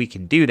 yeah, well, we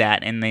can do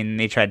that, and then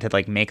they tried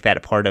to make that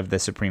a part of the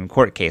Supreme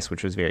Court case,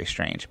 which was very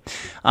strange.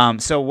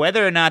 So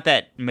whether or not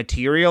that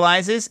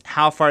materializes,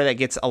 how far that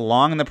gets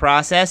along in the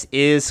process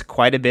is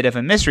quite a bit of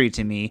a mystery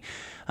to me.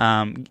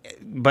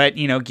 But,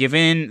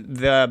 given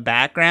the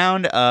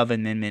background of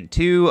Amendment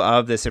 2,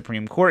 of the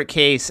Supreme Court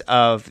case,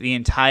 of the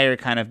entire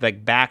kind of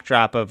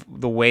backdrop of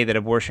the way that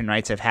abortion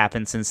rights have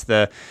happened since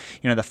the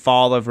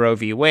fall of Roe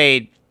v.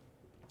 Wade,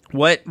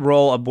 what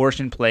role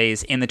abortion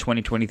plays in the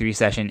 2023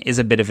 session is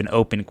a bit of an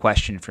open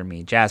question for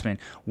me. Jasmine,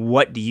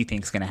 what do you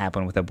think is going to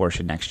happen with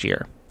abortion next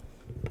year?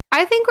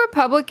 I think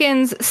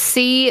Republicans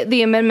see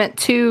the Amendment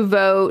 2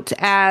 vote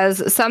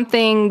as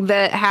something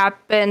that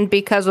happened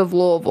because of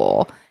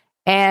Louisville.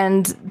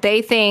 And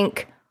they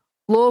think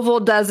Louisville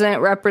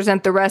doesn't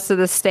represent the rest of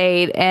the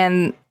state,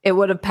 and it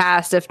would have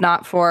passed if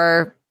not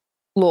for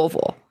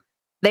Louisville.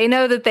 They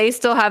know that they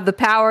still have the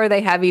power.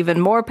 They have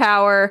even more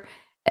power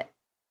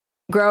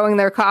growing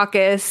their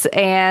caucus.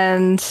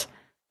 And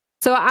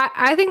so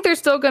I think they're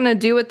still going to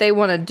do what they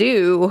want to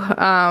do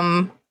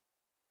on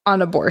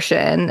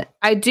abortion.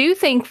 I do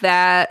think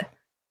that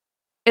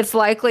it's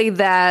likely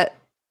that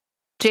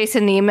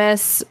Jason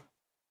Nemeth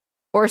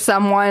or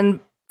someone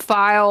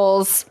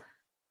files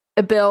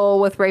a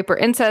bill with rape or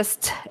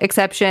incest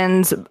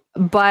exceptions,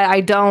 but I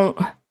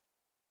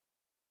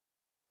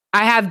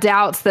have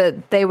doubts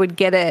that they would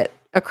get it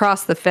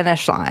across the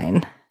finish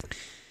line.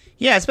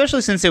 Yeah, especially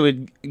since it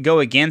would go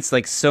against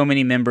so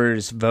many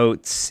members'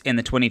 votes in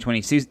the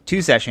 2022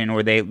 session,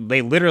 where they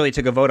literally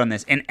took a vote on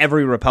this and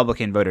every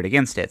Republican voted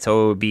against it.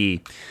 So it would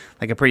be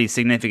a pretty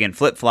significant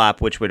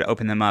flip-flop, which would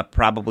open them up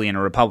probably in a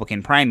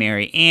Republican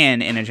primary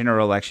and in a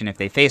general election if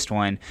they faced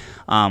one,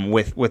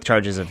 with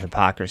charges of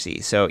hypocrisy.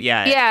 So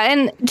yeah. Yeah,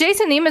 and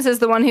Jason Nemeth is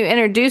the one who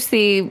introduced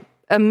the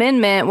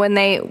amendment when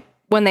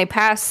they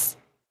passed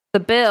the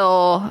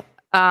bill,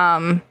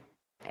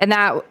 and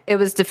that it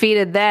was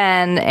defeated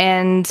then.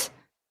 And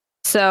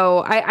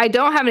so I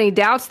don't have any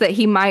doubts that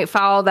he might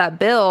follow that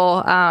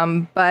bill.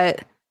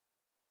 But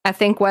I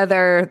think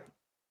whether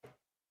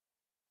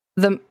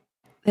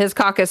his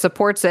caucus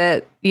supports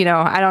it,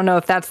 I don't know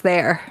if that's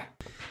there.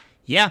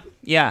 Yeah,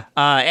 yeah.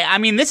 I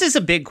mean, this is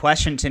a big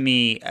question to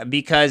me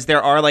because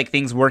there are like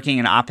things working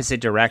in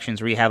opposite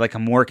directions where you have like a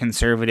more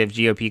conservative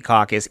GOP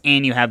caucus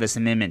and you have this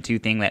Amendment 2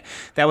 thing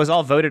that was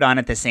all voted on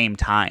at the same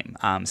time.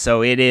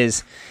 So it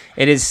is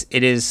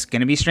going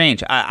to be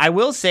strange. I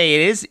will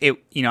say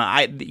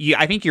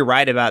I think you're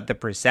right about the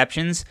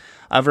perceptions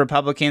of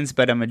Republicans,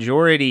 but a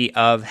majority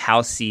of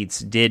House seats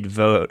did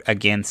vote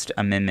against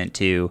Amendment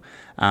 2.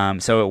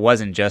 So it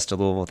wasn't just a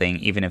Louisville thing,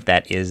 even if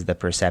that is the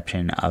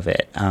perception of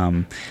it.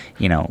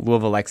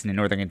 Louisville, Lexington,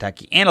 Northern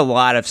Kentucky, and a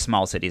lot of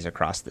small cities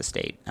across the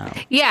state.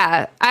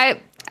 Yeah,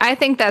 I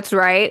think that's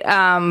right.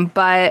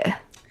 But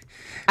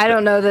I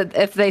don't know that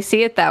if they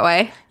see it that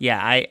way. Yeah,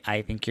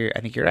 I think you're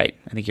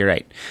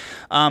right.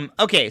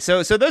 Okay,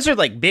 so those are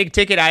like big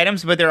ticket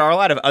items, but there are a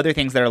lot of other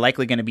things that are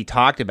likely going to be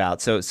talked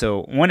about.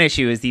 So one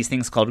issue is these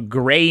things called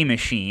gray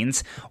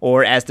machines,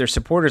 or as their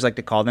supporters like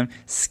to call them,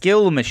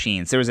 skill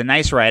machines. There was a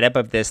nice write-up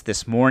of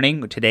this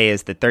morning. Today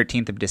is the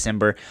 13th of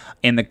December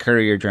in the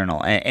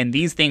Courier-Journal. And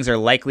these things are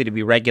likely to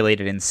be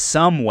regulated in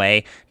some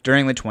way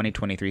during the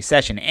 2023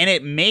 session. And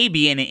it may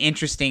be an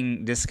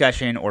interesting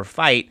discussion or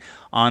fight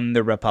on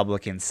the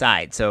Republican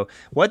side. So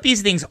what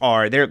these things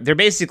are, they're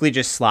basically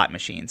just slot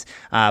machines.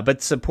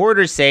 But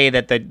supporters say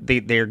that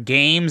they're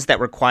games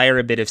that require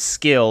a bit of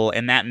skill,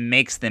 and that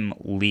makes them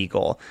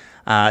legal.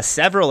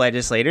 Several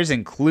legislators,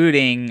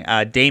 including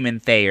Damon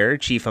Thayer,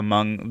 chief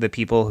among the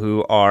people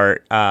who are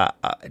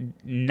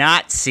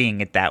not seeing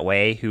it that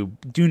way, who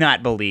do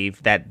not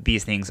believe that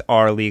these things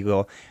are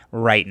legal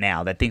right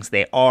now, that thinks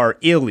they are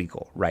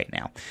illegal right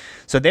now.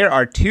 So there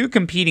are two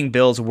competing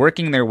bills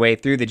working their way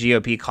through the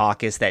GOP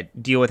caucus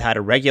that deal with how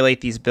to regulate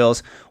these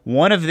bills.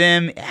 One of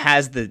them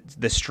has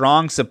the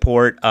strong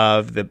support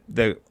of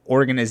the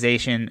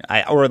organization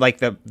or like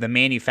the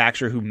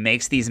manufacturer who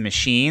makes these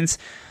machines.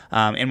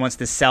 And wants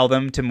to sell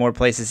them to more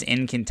places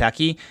in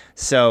Kentucky.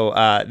 So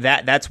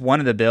that's one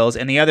of the bills.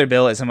 And the other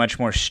bill is a much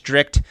more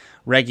strict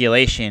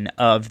regulation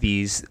of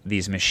these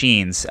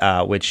machines,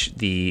 which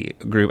the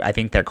group, I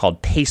think they're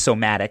called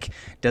Pace-O-Matic,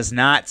 does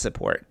not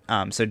support.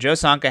 So Joe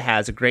Sonka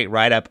has a great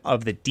write-up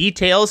of the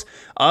details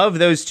of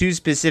those two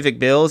specific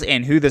bills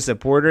and who the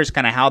supporters,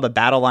 kind of how the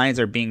battle lines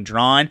are being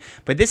drawn.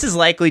 But this is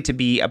likely to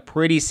be a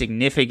pretty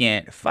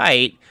significant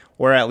fight,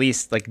 or at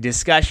least like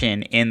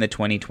discussion in the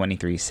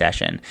 2023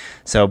 session.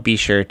 So be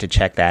sure to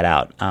check that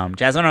out.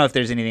 Jazz, I don't know if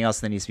there's anything else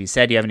that needs to be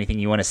said. Do you have anything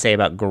you want to say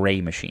about gray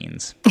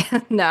machines?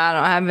 No, I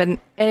don't have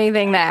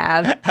anything to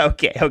add.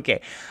 Okay.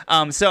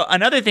 So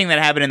another thing that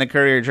happened in the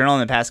Courier-Journal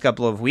in the past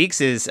couple of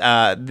weeks is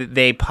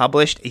they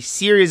published a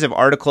series of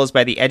articles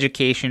by the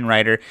education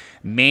writer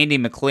Mandy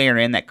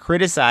McLaren that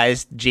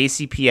criticized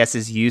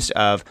JCPS's use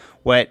of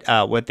what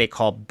they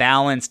call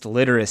balanced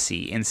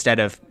literacy instead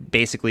of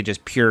basically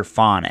just pure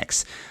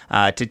phonics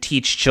to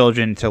teach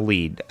children to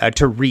read.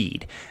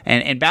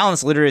 And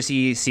balanced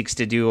literacy seeks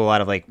to do a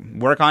lot of like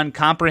work on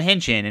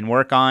comprehension and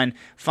work on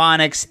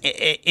phonics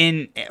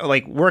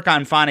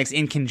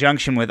in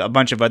conjunction with a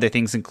bunch of other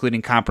things,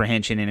 including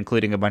comprehension and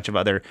including a bunch of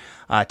other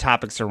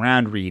topics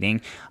around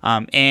reading.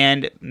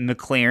 And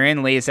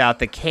McLaren lays out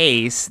the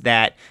case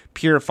that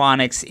pure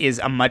phonics is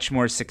a much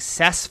more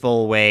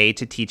successful way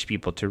to teach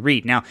people to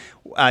read. Now,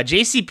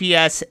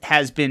 JCPS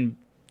has been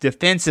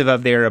defensive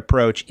of their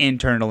approach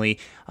internally.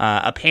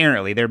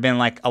 Apparently, there have been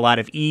like a lot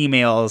of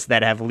emails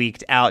that have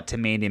leaked out to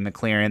Mandy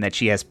McLaren that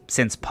she has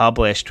since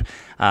published.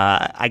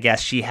 I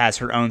guess she has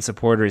her own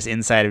supporters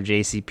inside of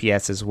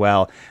JCPS as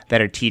well that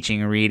are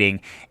teaching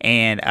reading,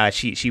 and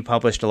she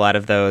published a lot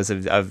of those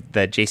of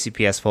the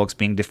JCPS folks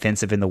being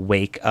defensive in the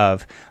wake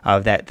of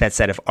that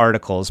set of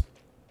articles.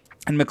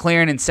 And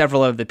McLaren and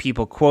several of the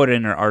people quoted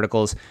in her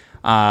articles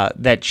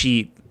that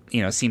she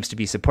seems to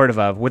be supportive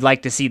of would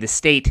like to see the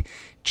state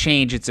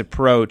change its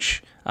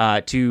approach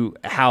to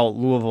how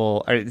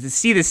Louisville, or to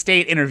see the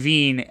state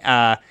intervene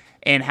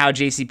in how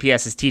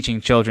JCPS is teaching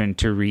children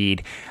to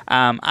read.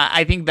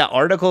 I think the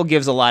article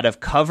gives a lot of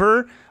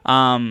cover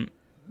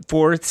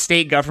for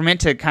state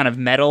government to kind of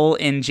meddle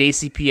in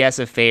JCPS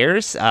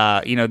affairs. The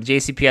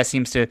JCPS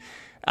seems to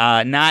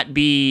not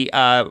be,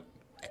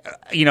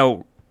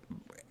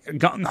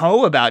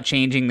 gung-ho about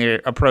changing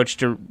their approach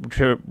to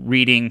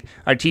reading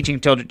or teaching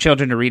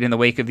children to read in the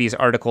wake of these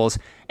articles,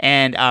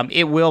 and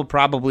it will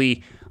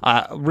probably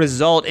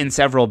result in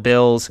several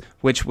bills,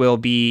 which will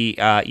be,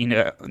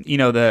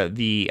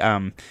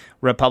 the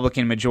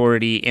Republican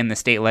majority in the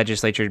state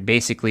legislature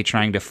basically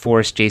trying to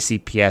force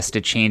JCPS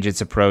to change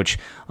its approach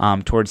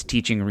towards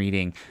teaching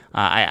reading.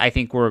 I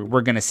think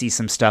we're going to see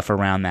some stuff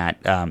around that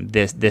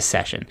this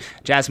session.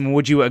 Jasmine,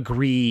 would you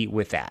agree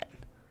with that?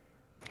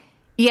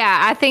 Yeah,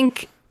 I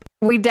think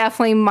we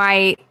definitely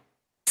might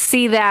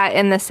see that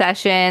in the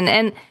session.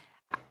 And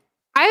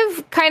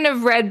I've kind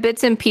of read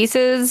bits and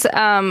pieces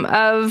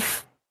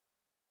of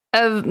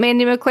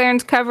Mandy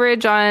McLaren's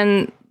coverage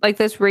on like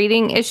this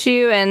reading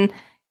issue. And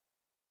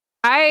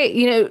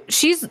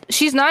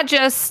she's not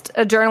just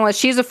a journalist,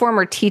 she's a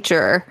former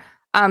teacher.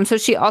 So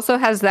she also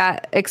has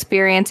that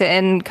experience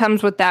and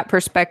comes with that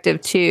perspective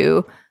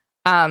too.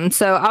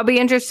 So I'll be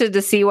interested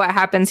to see what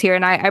happens here.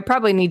 And I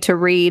probably need to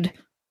read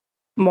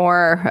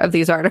more of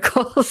these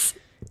articles.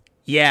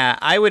 Yeah,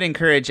 I would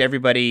encourage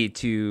everybody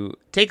to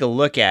take a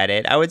look at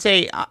it. I would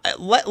say,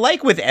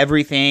 like with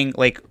everything,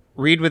 like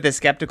read with a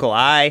skeptical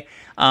eye,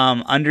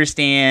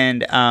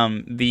 understand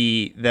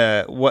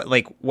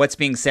what's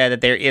being said, that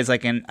there is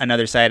like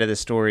another side of the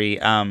story.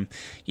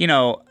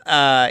 It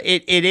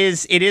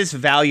is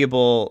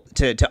valuable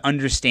to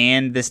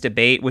understand this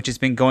debate, which has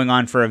been going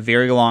on for a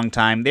very long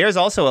time. There's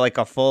also like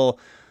a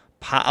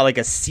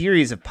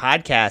series of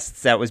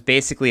podcasts that was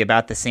basically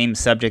about the same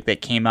subject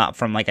that came out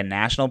from like a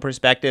national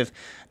perspective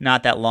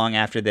not that long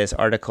after this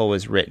article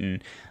was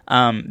written.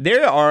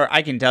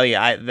 I can tell you,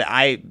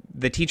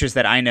 the teachers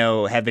that I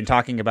know have been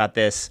talking about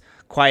this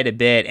quite a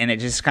bit, and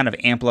it's just kind of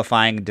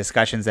amplifying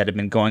discussions that have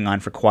been going on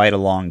for quite a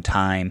long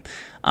time.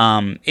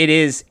 It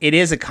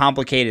is a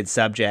complicated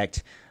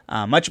subject.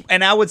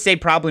 And I would say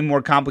probably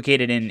more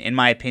complicated in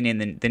my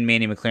opinion than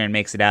Mandy McLaren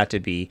makes it out to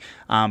be.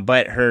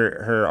 But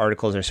her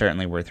articles are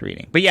certainly worth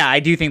reading. But yeah, I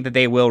do think that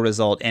they will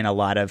result in a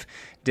lot of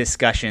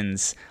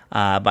discussions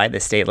by the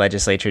state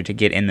legislature to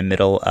get in the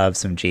middle of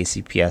some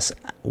JCPS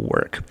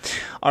work.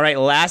 All right,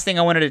 last thing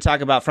I wanted to talk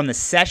about from the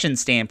session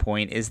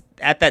standpoint is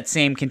at that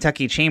same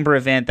Kentucky Chamber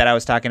event that I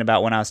was talking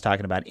about when I was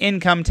talking about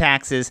income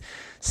taxes,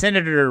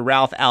 Senator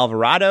Ralph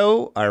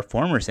Alvarado, our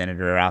former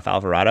Senator Ralph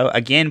Alvarado,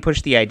 again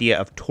pushed the idea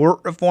of tort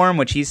reform,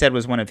 which he said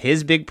was one of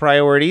his big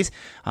priorities.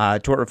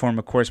 Tort reform,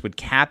 of course, would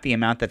cap the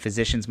amount that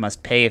physicians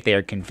must pay if they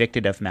are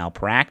convicted of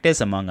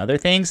malpractice, among other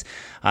things.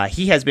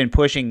 He has been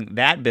pushing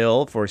that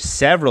bill for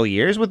several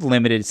years with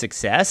limited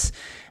success,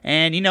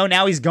 and,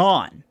 now he's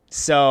gone.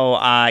 So,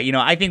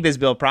 I think this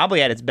bill probably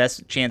had its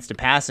best chance to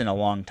pass in a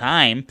long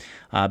time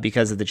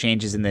because of the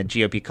changes in the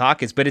GOP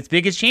caucus, but its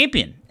biggest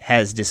champion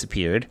has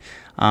disappeared.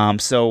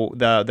 So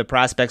the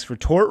prospects for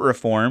tort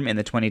reform in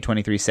the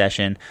 2023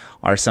 session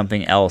are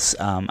something else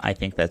I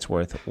think that's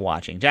worth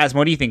watching. Jasmine,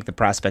 what do you think the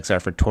prospects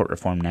are for tort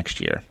reform next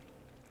year?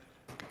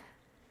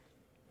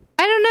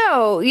 I don't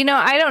know.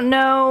 I don't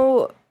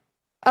know.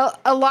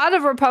 A lot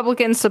of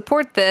Republicans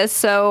support this,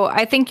 so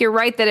I think you're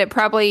right that it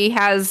probably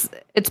has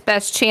its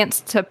best chance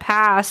to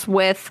pass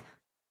with,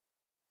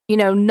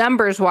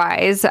 numbers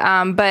wise.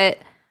 But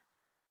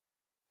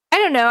I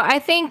don't know. I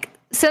think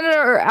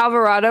Senator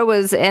Alvarado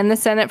was in the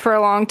Senate for a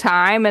long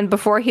time, and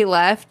before he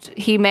left,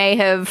 he may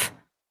have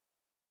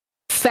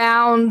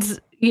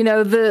found,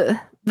 the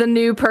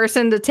new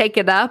person to take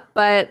it up,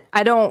 but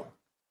I don't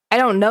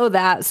know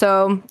that,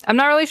 so I'm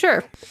not really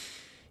sure.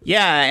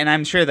 Yeah, and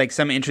I'm sure like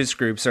some interest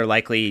groups are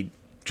likely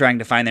trying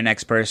to find their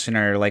next person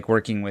or like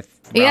working with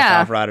Ralph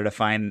Alvarado to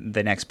find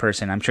the next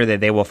person. I'm sure that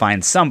they will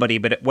find somebody,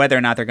 but whether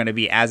or not they're going to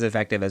be as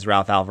effective as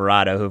Ralph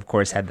Alvarado, who of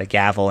course had the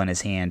gavel in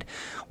his hand,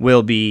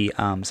 will be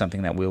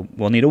something that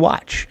we'll need to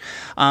watch.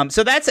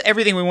 So that's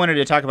everything we wanted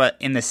to talk about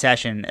in this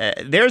session.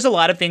 There's a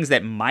lot of things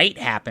that might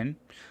happen.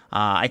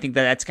 I think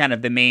that's kind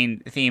of the main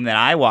theme that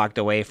I walked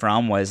away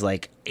from was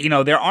like,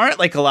 there aren't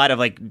like a lot of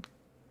like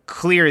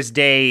clear as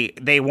day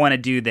they want to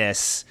do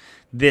this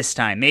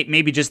time.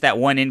 Maybe just that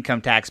one income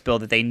tax bill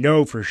that they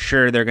know for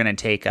sure they're going to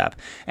take up.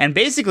 And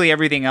basically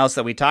everything else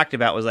that we talked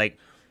about was like,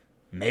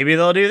 maybe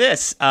they'll do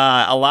this.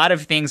 A lot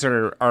of things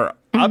are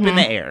up in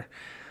the air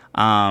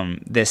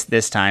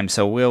this time.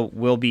 So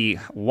we'll be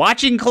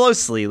watching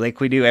closely like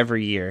we do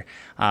every year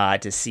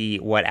to see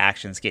what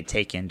actions get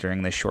taken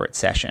during the short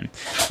session.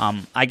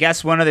 I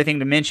guess one other thing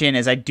to mention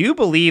is I do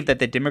believe that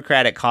the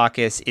Democratic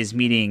caucus is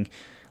meeting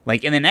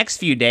like in the next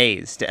few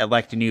days to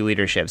elect a new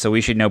leadership. So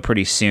we should know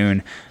pretty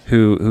soon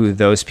who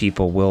those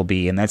people will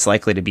be. And that's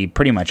likely to be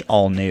pretty much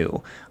all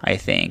new, I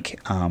think.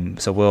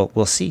 So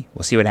we'll see.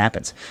 We'll see what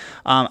happens.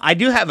 I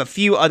do have a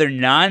few other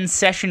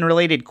non-session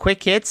related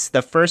quick hits.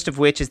 The first of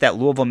which is that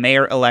Louisville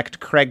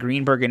Mayor-elect Craig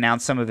Greenberg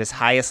announced some of his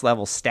highest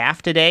level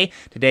staff today.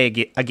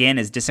 Today, again,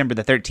 is December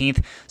the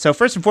 13th. So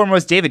first and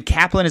foremost, David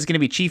Kaplan is going to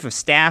be Chief of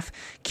Staff.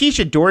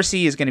 Keisha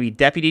Dorsey is going to be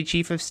Deputy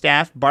Chief of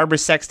Staff. Barbara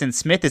Sexton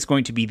Smith is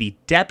going to be the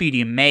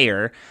Deputy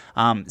Mayor.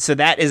 So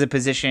that is a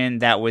position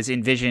that was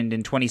envisioned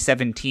in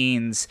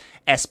 2017's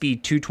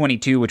SB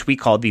 222, which we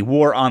called the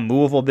War on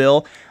Louisville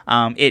bill.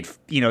 It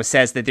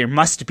says that there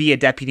must be a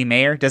deputy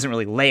mayor. It doesn't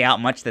really lay out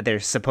much that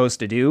they're supposed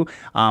to do,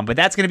 but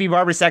that's going to be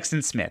Barbara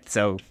Sexton Smith.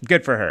 So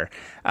good for her.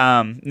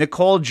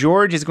 Nicole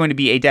George is going to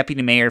be a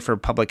deputy mayor for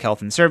Public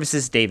Health and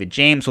Services. David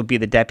James will be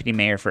the deputy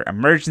mayor for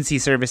Emergency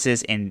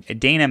Services, and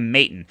Dana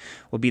Mayton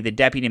will be the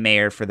deputy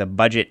mayor for the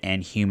Budget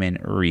and Human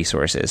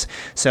Resources.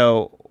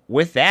 So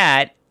with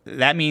that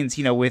means,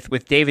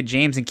 with David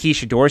James and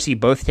Keisha Dorsey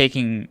both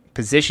taking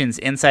positions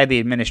inside the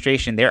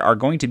administration, there are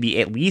going to be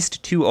at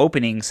least 2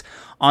 openings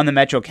on the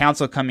Metro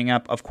Council coming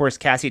up. Of course,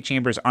 Cassia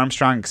Chambers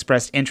Armstrong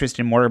expressed interest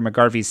in Morgan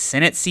McGarvey's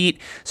Senate seat,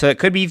 so it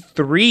could be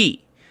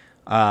 3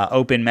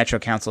 open Metro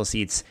Council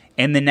seats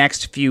in the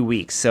next few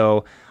weeks.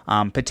 So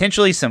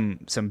potentially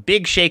some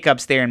big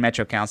shakeups there in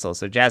Metro Council.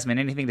 So Jasmine,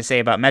 anything to say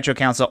about Metro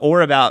Council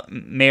or about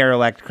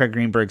Mayor-elect Craig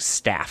Greenberg's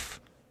staff?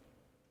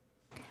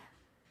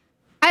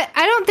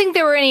 I don't think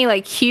there were any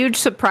like huge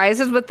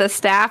surprises with the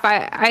staff.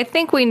 I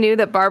think we knew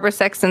that Barbara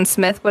Sexton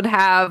Smith would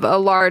have a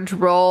large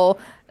role,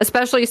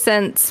 especially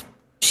since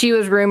she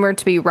was rumored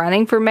to be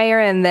running for mayor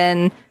and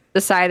then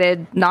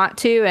decided not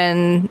to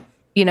and,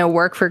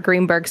 work for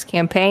Greenberg's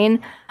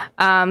campaign.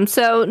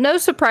 So no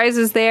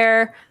surprises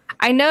there.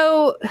 I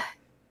know,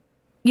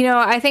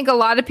 I think a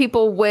lot of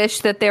people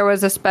wish that there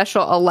was a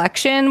special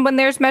election when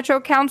there's Metro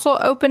Council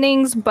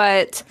openings,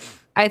 but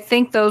I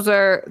think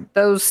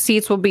those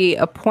seats will be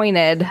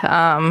appointed.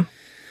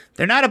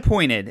 They're not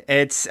appointed.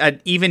 It's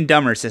an even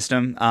dumber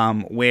system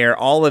where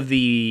all of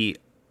the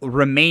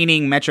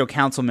remaining Metro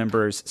Council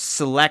members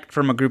select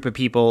from a group of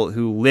people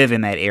who live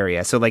in that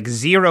area. So like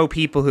 0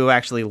 people who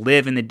actually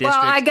live in the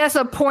district. Well, I guess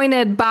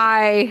appointed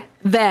by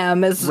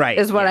them is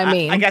what I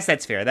mean. I guess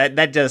that's fair.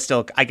 That does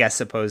still, I guess,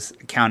 suppose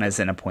count as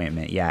an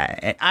appointment.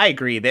 Yeah, I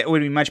agree. That it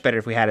would be much better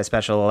if we had a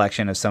special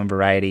election of some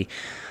variety.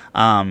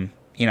 It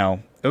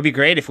would be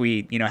great if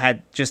we,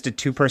 had just a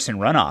 2-person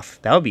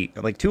runoff. That would be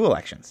like 2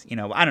 elections.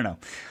 I don't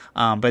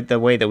know. But the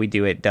way that we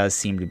do it does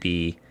seem to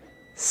be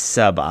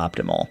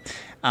suboptimal.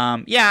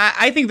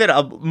 I think that,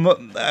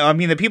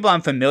 the people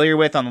I'm familiar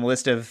with on the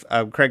list of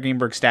Craig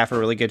Greenberg staff are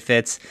really good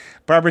fits.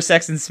 Barbara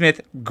Sexton Smith,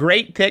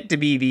 great pick to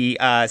be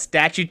the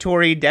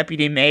statutory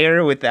deputy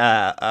mayor with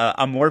a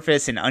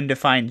amorphous and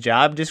undefined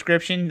job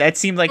description. That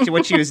seemed like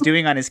what she was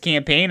doing on his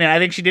campaign, and I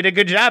think she did a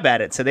good job at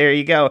it. So there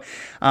you go.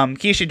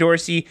 Keisha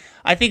Dorsey,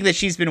 I think that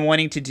she's been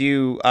wanting to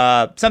do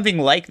something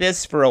like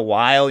this for a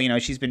while.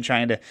 She's been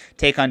trying to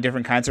take on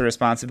different kinds of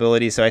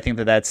responsibilities, so I think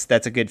that's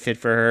a good fit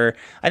for her.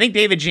 I think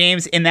David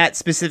James in that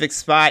specific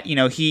spot,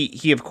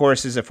 he of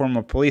course is a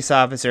former police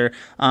officer,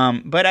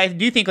 but I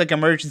do think like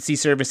emergency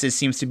services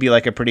seems to be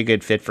like a pretty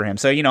good fit for him.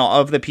 So,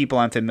 of the people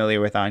I'm familiar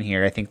with on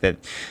here, I think that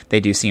they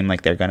do seem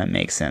like they're going to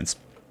make sense.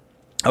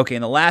 Okay,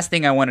 and the last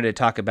thing I wanted to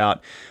talk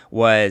about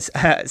was,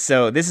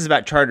 so this is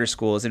about charter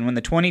schools, and when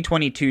the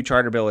 2022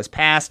 charter bill was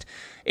passed,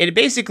 it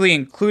basically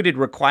included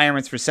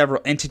requirements for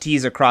several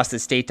entities across the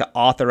state to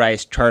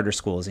authorize charter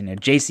schools. And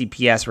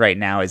JCPS right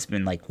now has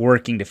been like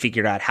working to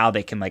figure out how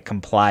they can like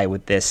comply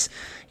with this,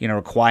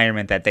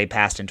 requirement that they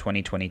passed in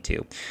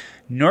 2022.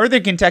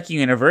 Northern Kentucky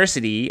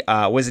University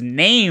was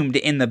named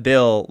in the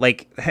bill.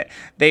 Like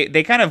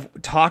they kind of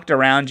talked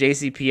around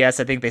JCPS.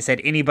 I think they said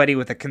anybody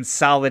with a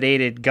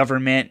consolidated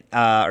government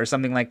or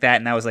something like that,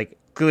 and that was like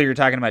clearly you're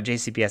talking about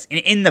JCPS.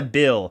 In the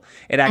bill,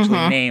 it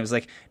actually names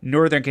like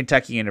Northern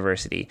Kentucky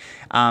University,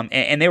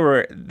 and they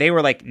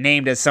were like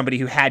named as somebody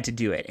who had to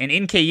do it. And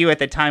NKU at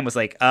the time was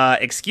like,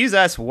 "Excuse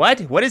us,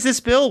 what? What is this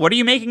bill? What are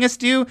you making us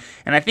do?"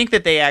 And I think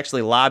that they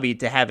actually lobbied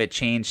to have it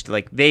changed.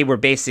 Like they were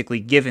basically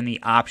given the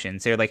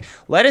options. They're like,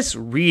 "Let us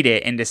read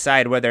it and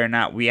decide whether or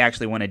not we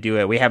actually want to do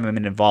it. We haven't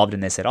been involved in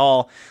this at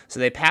all." So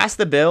they passed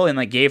the bill and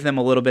like gave them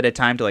a little bit of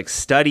time to like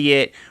study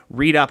it,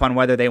 read up on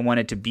whether they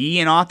wanted to be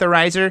an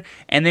authorizer,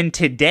 and then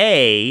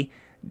today,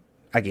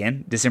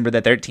 again, December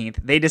the 13th,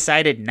 they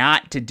decided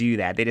not to do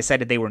that. They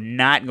decided they were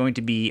not going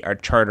to be our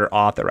charter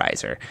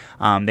authorizer.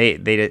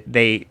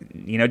 They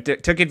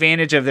took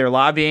advantage of their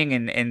lobbying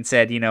and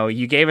said,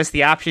 you gave us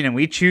the option and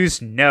we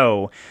choose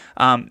no.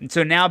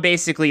 So now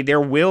basically there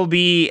will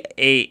be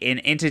an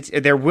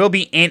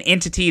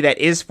entity that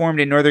is formed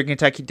in Northern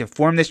Kentucky to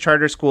form this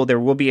charter school. There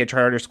will be a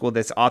charter school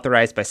that's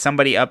authorized by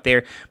somebody up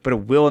there, but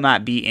it will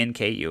not be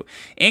NKU.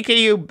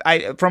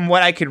 NKU, from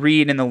what I could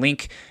read in the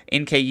link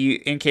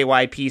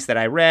NKY piece that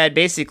I read,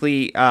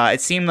 basically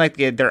it seemed like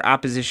their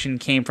opposition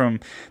came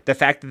from the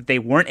fact that they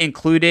weren't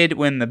included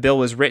when the bill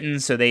was written,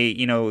 so they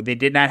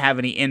did not have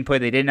any input.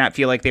 They did not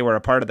feel like they were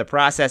a part of the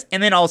process,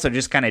 and then also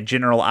just kind of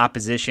general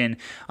opposition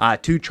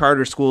to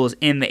charter schools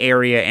in the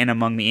area and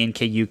among the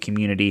NKU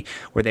community,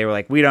 where they were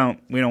like, we don't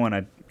want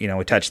to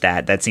touch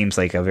that. That seems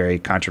like a very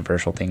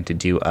controversial thing to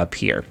do up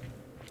here.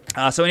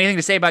 So anything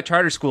to say about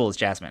charter schools,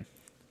 Jasmine?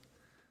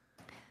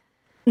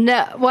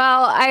 No.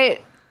 Well,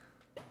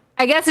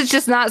 I guess it's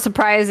just not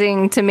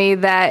surprising to me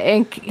that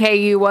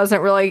NKU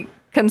wasn't really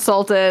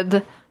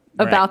consulted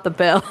about the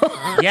bill.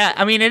 Yeah,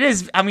 I mean, it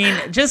is. I mean,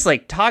 just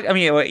like talk. I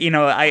mean,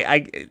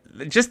 I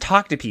just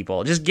talk to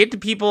people. Just get to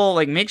people.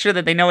 Like, make sure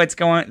that they know what's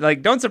going.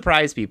 Like, don't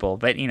surprise people.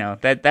 But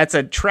that's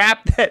a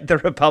trap that the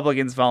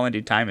Republicans fall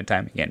into time and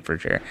time again, for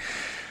sure.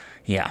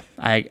 Yeah,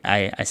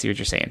 I see what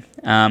you're saying.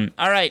 All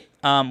right.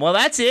 Well,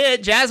 that's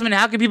it. Jasmine,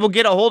 how can people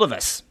get a hold of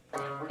us?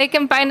 They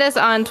can find us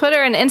on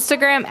Twitter and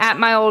Instagram at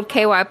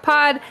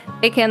MyOldKYPod.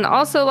 They can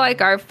also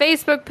like our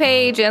Facebook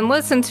page and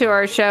listen to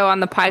our show on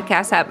the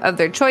podcast app of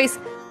their choice.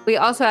 We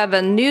also have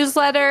a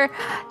newsletter.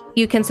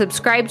 You can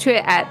subscribe to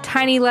it at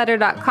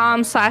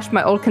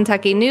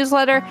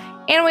tinyletter.com/MyOldKentuckyNewsletter.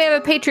 And we have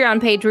a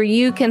Patreon page where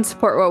you can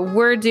support what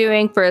we're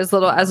doing for as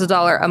little as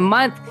 $1 a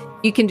month.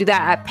 You can do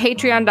that at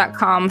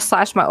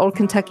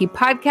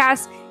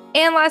patreon.com/MyOldKentuckyPodcast.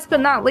 And last but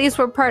not least,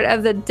 we're part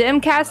of the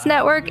Demcast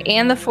Network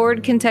and the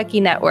Forward Kentucky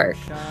Network.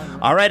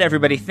 All right,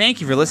 everybody. Thank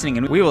you for listening,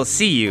 and we will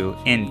see you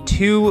in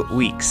 2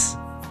 weeks.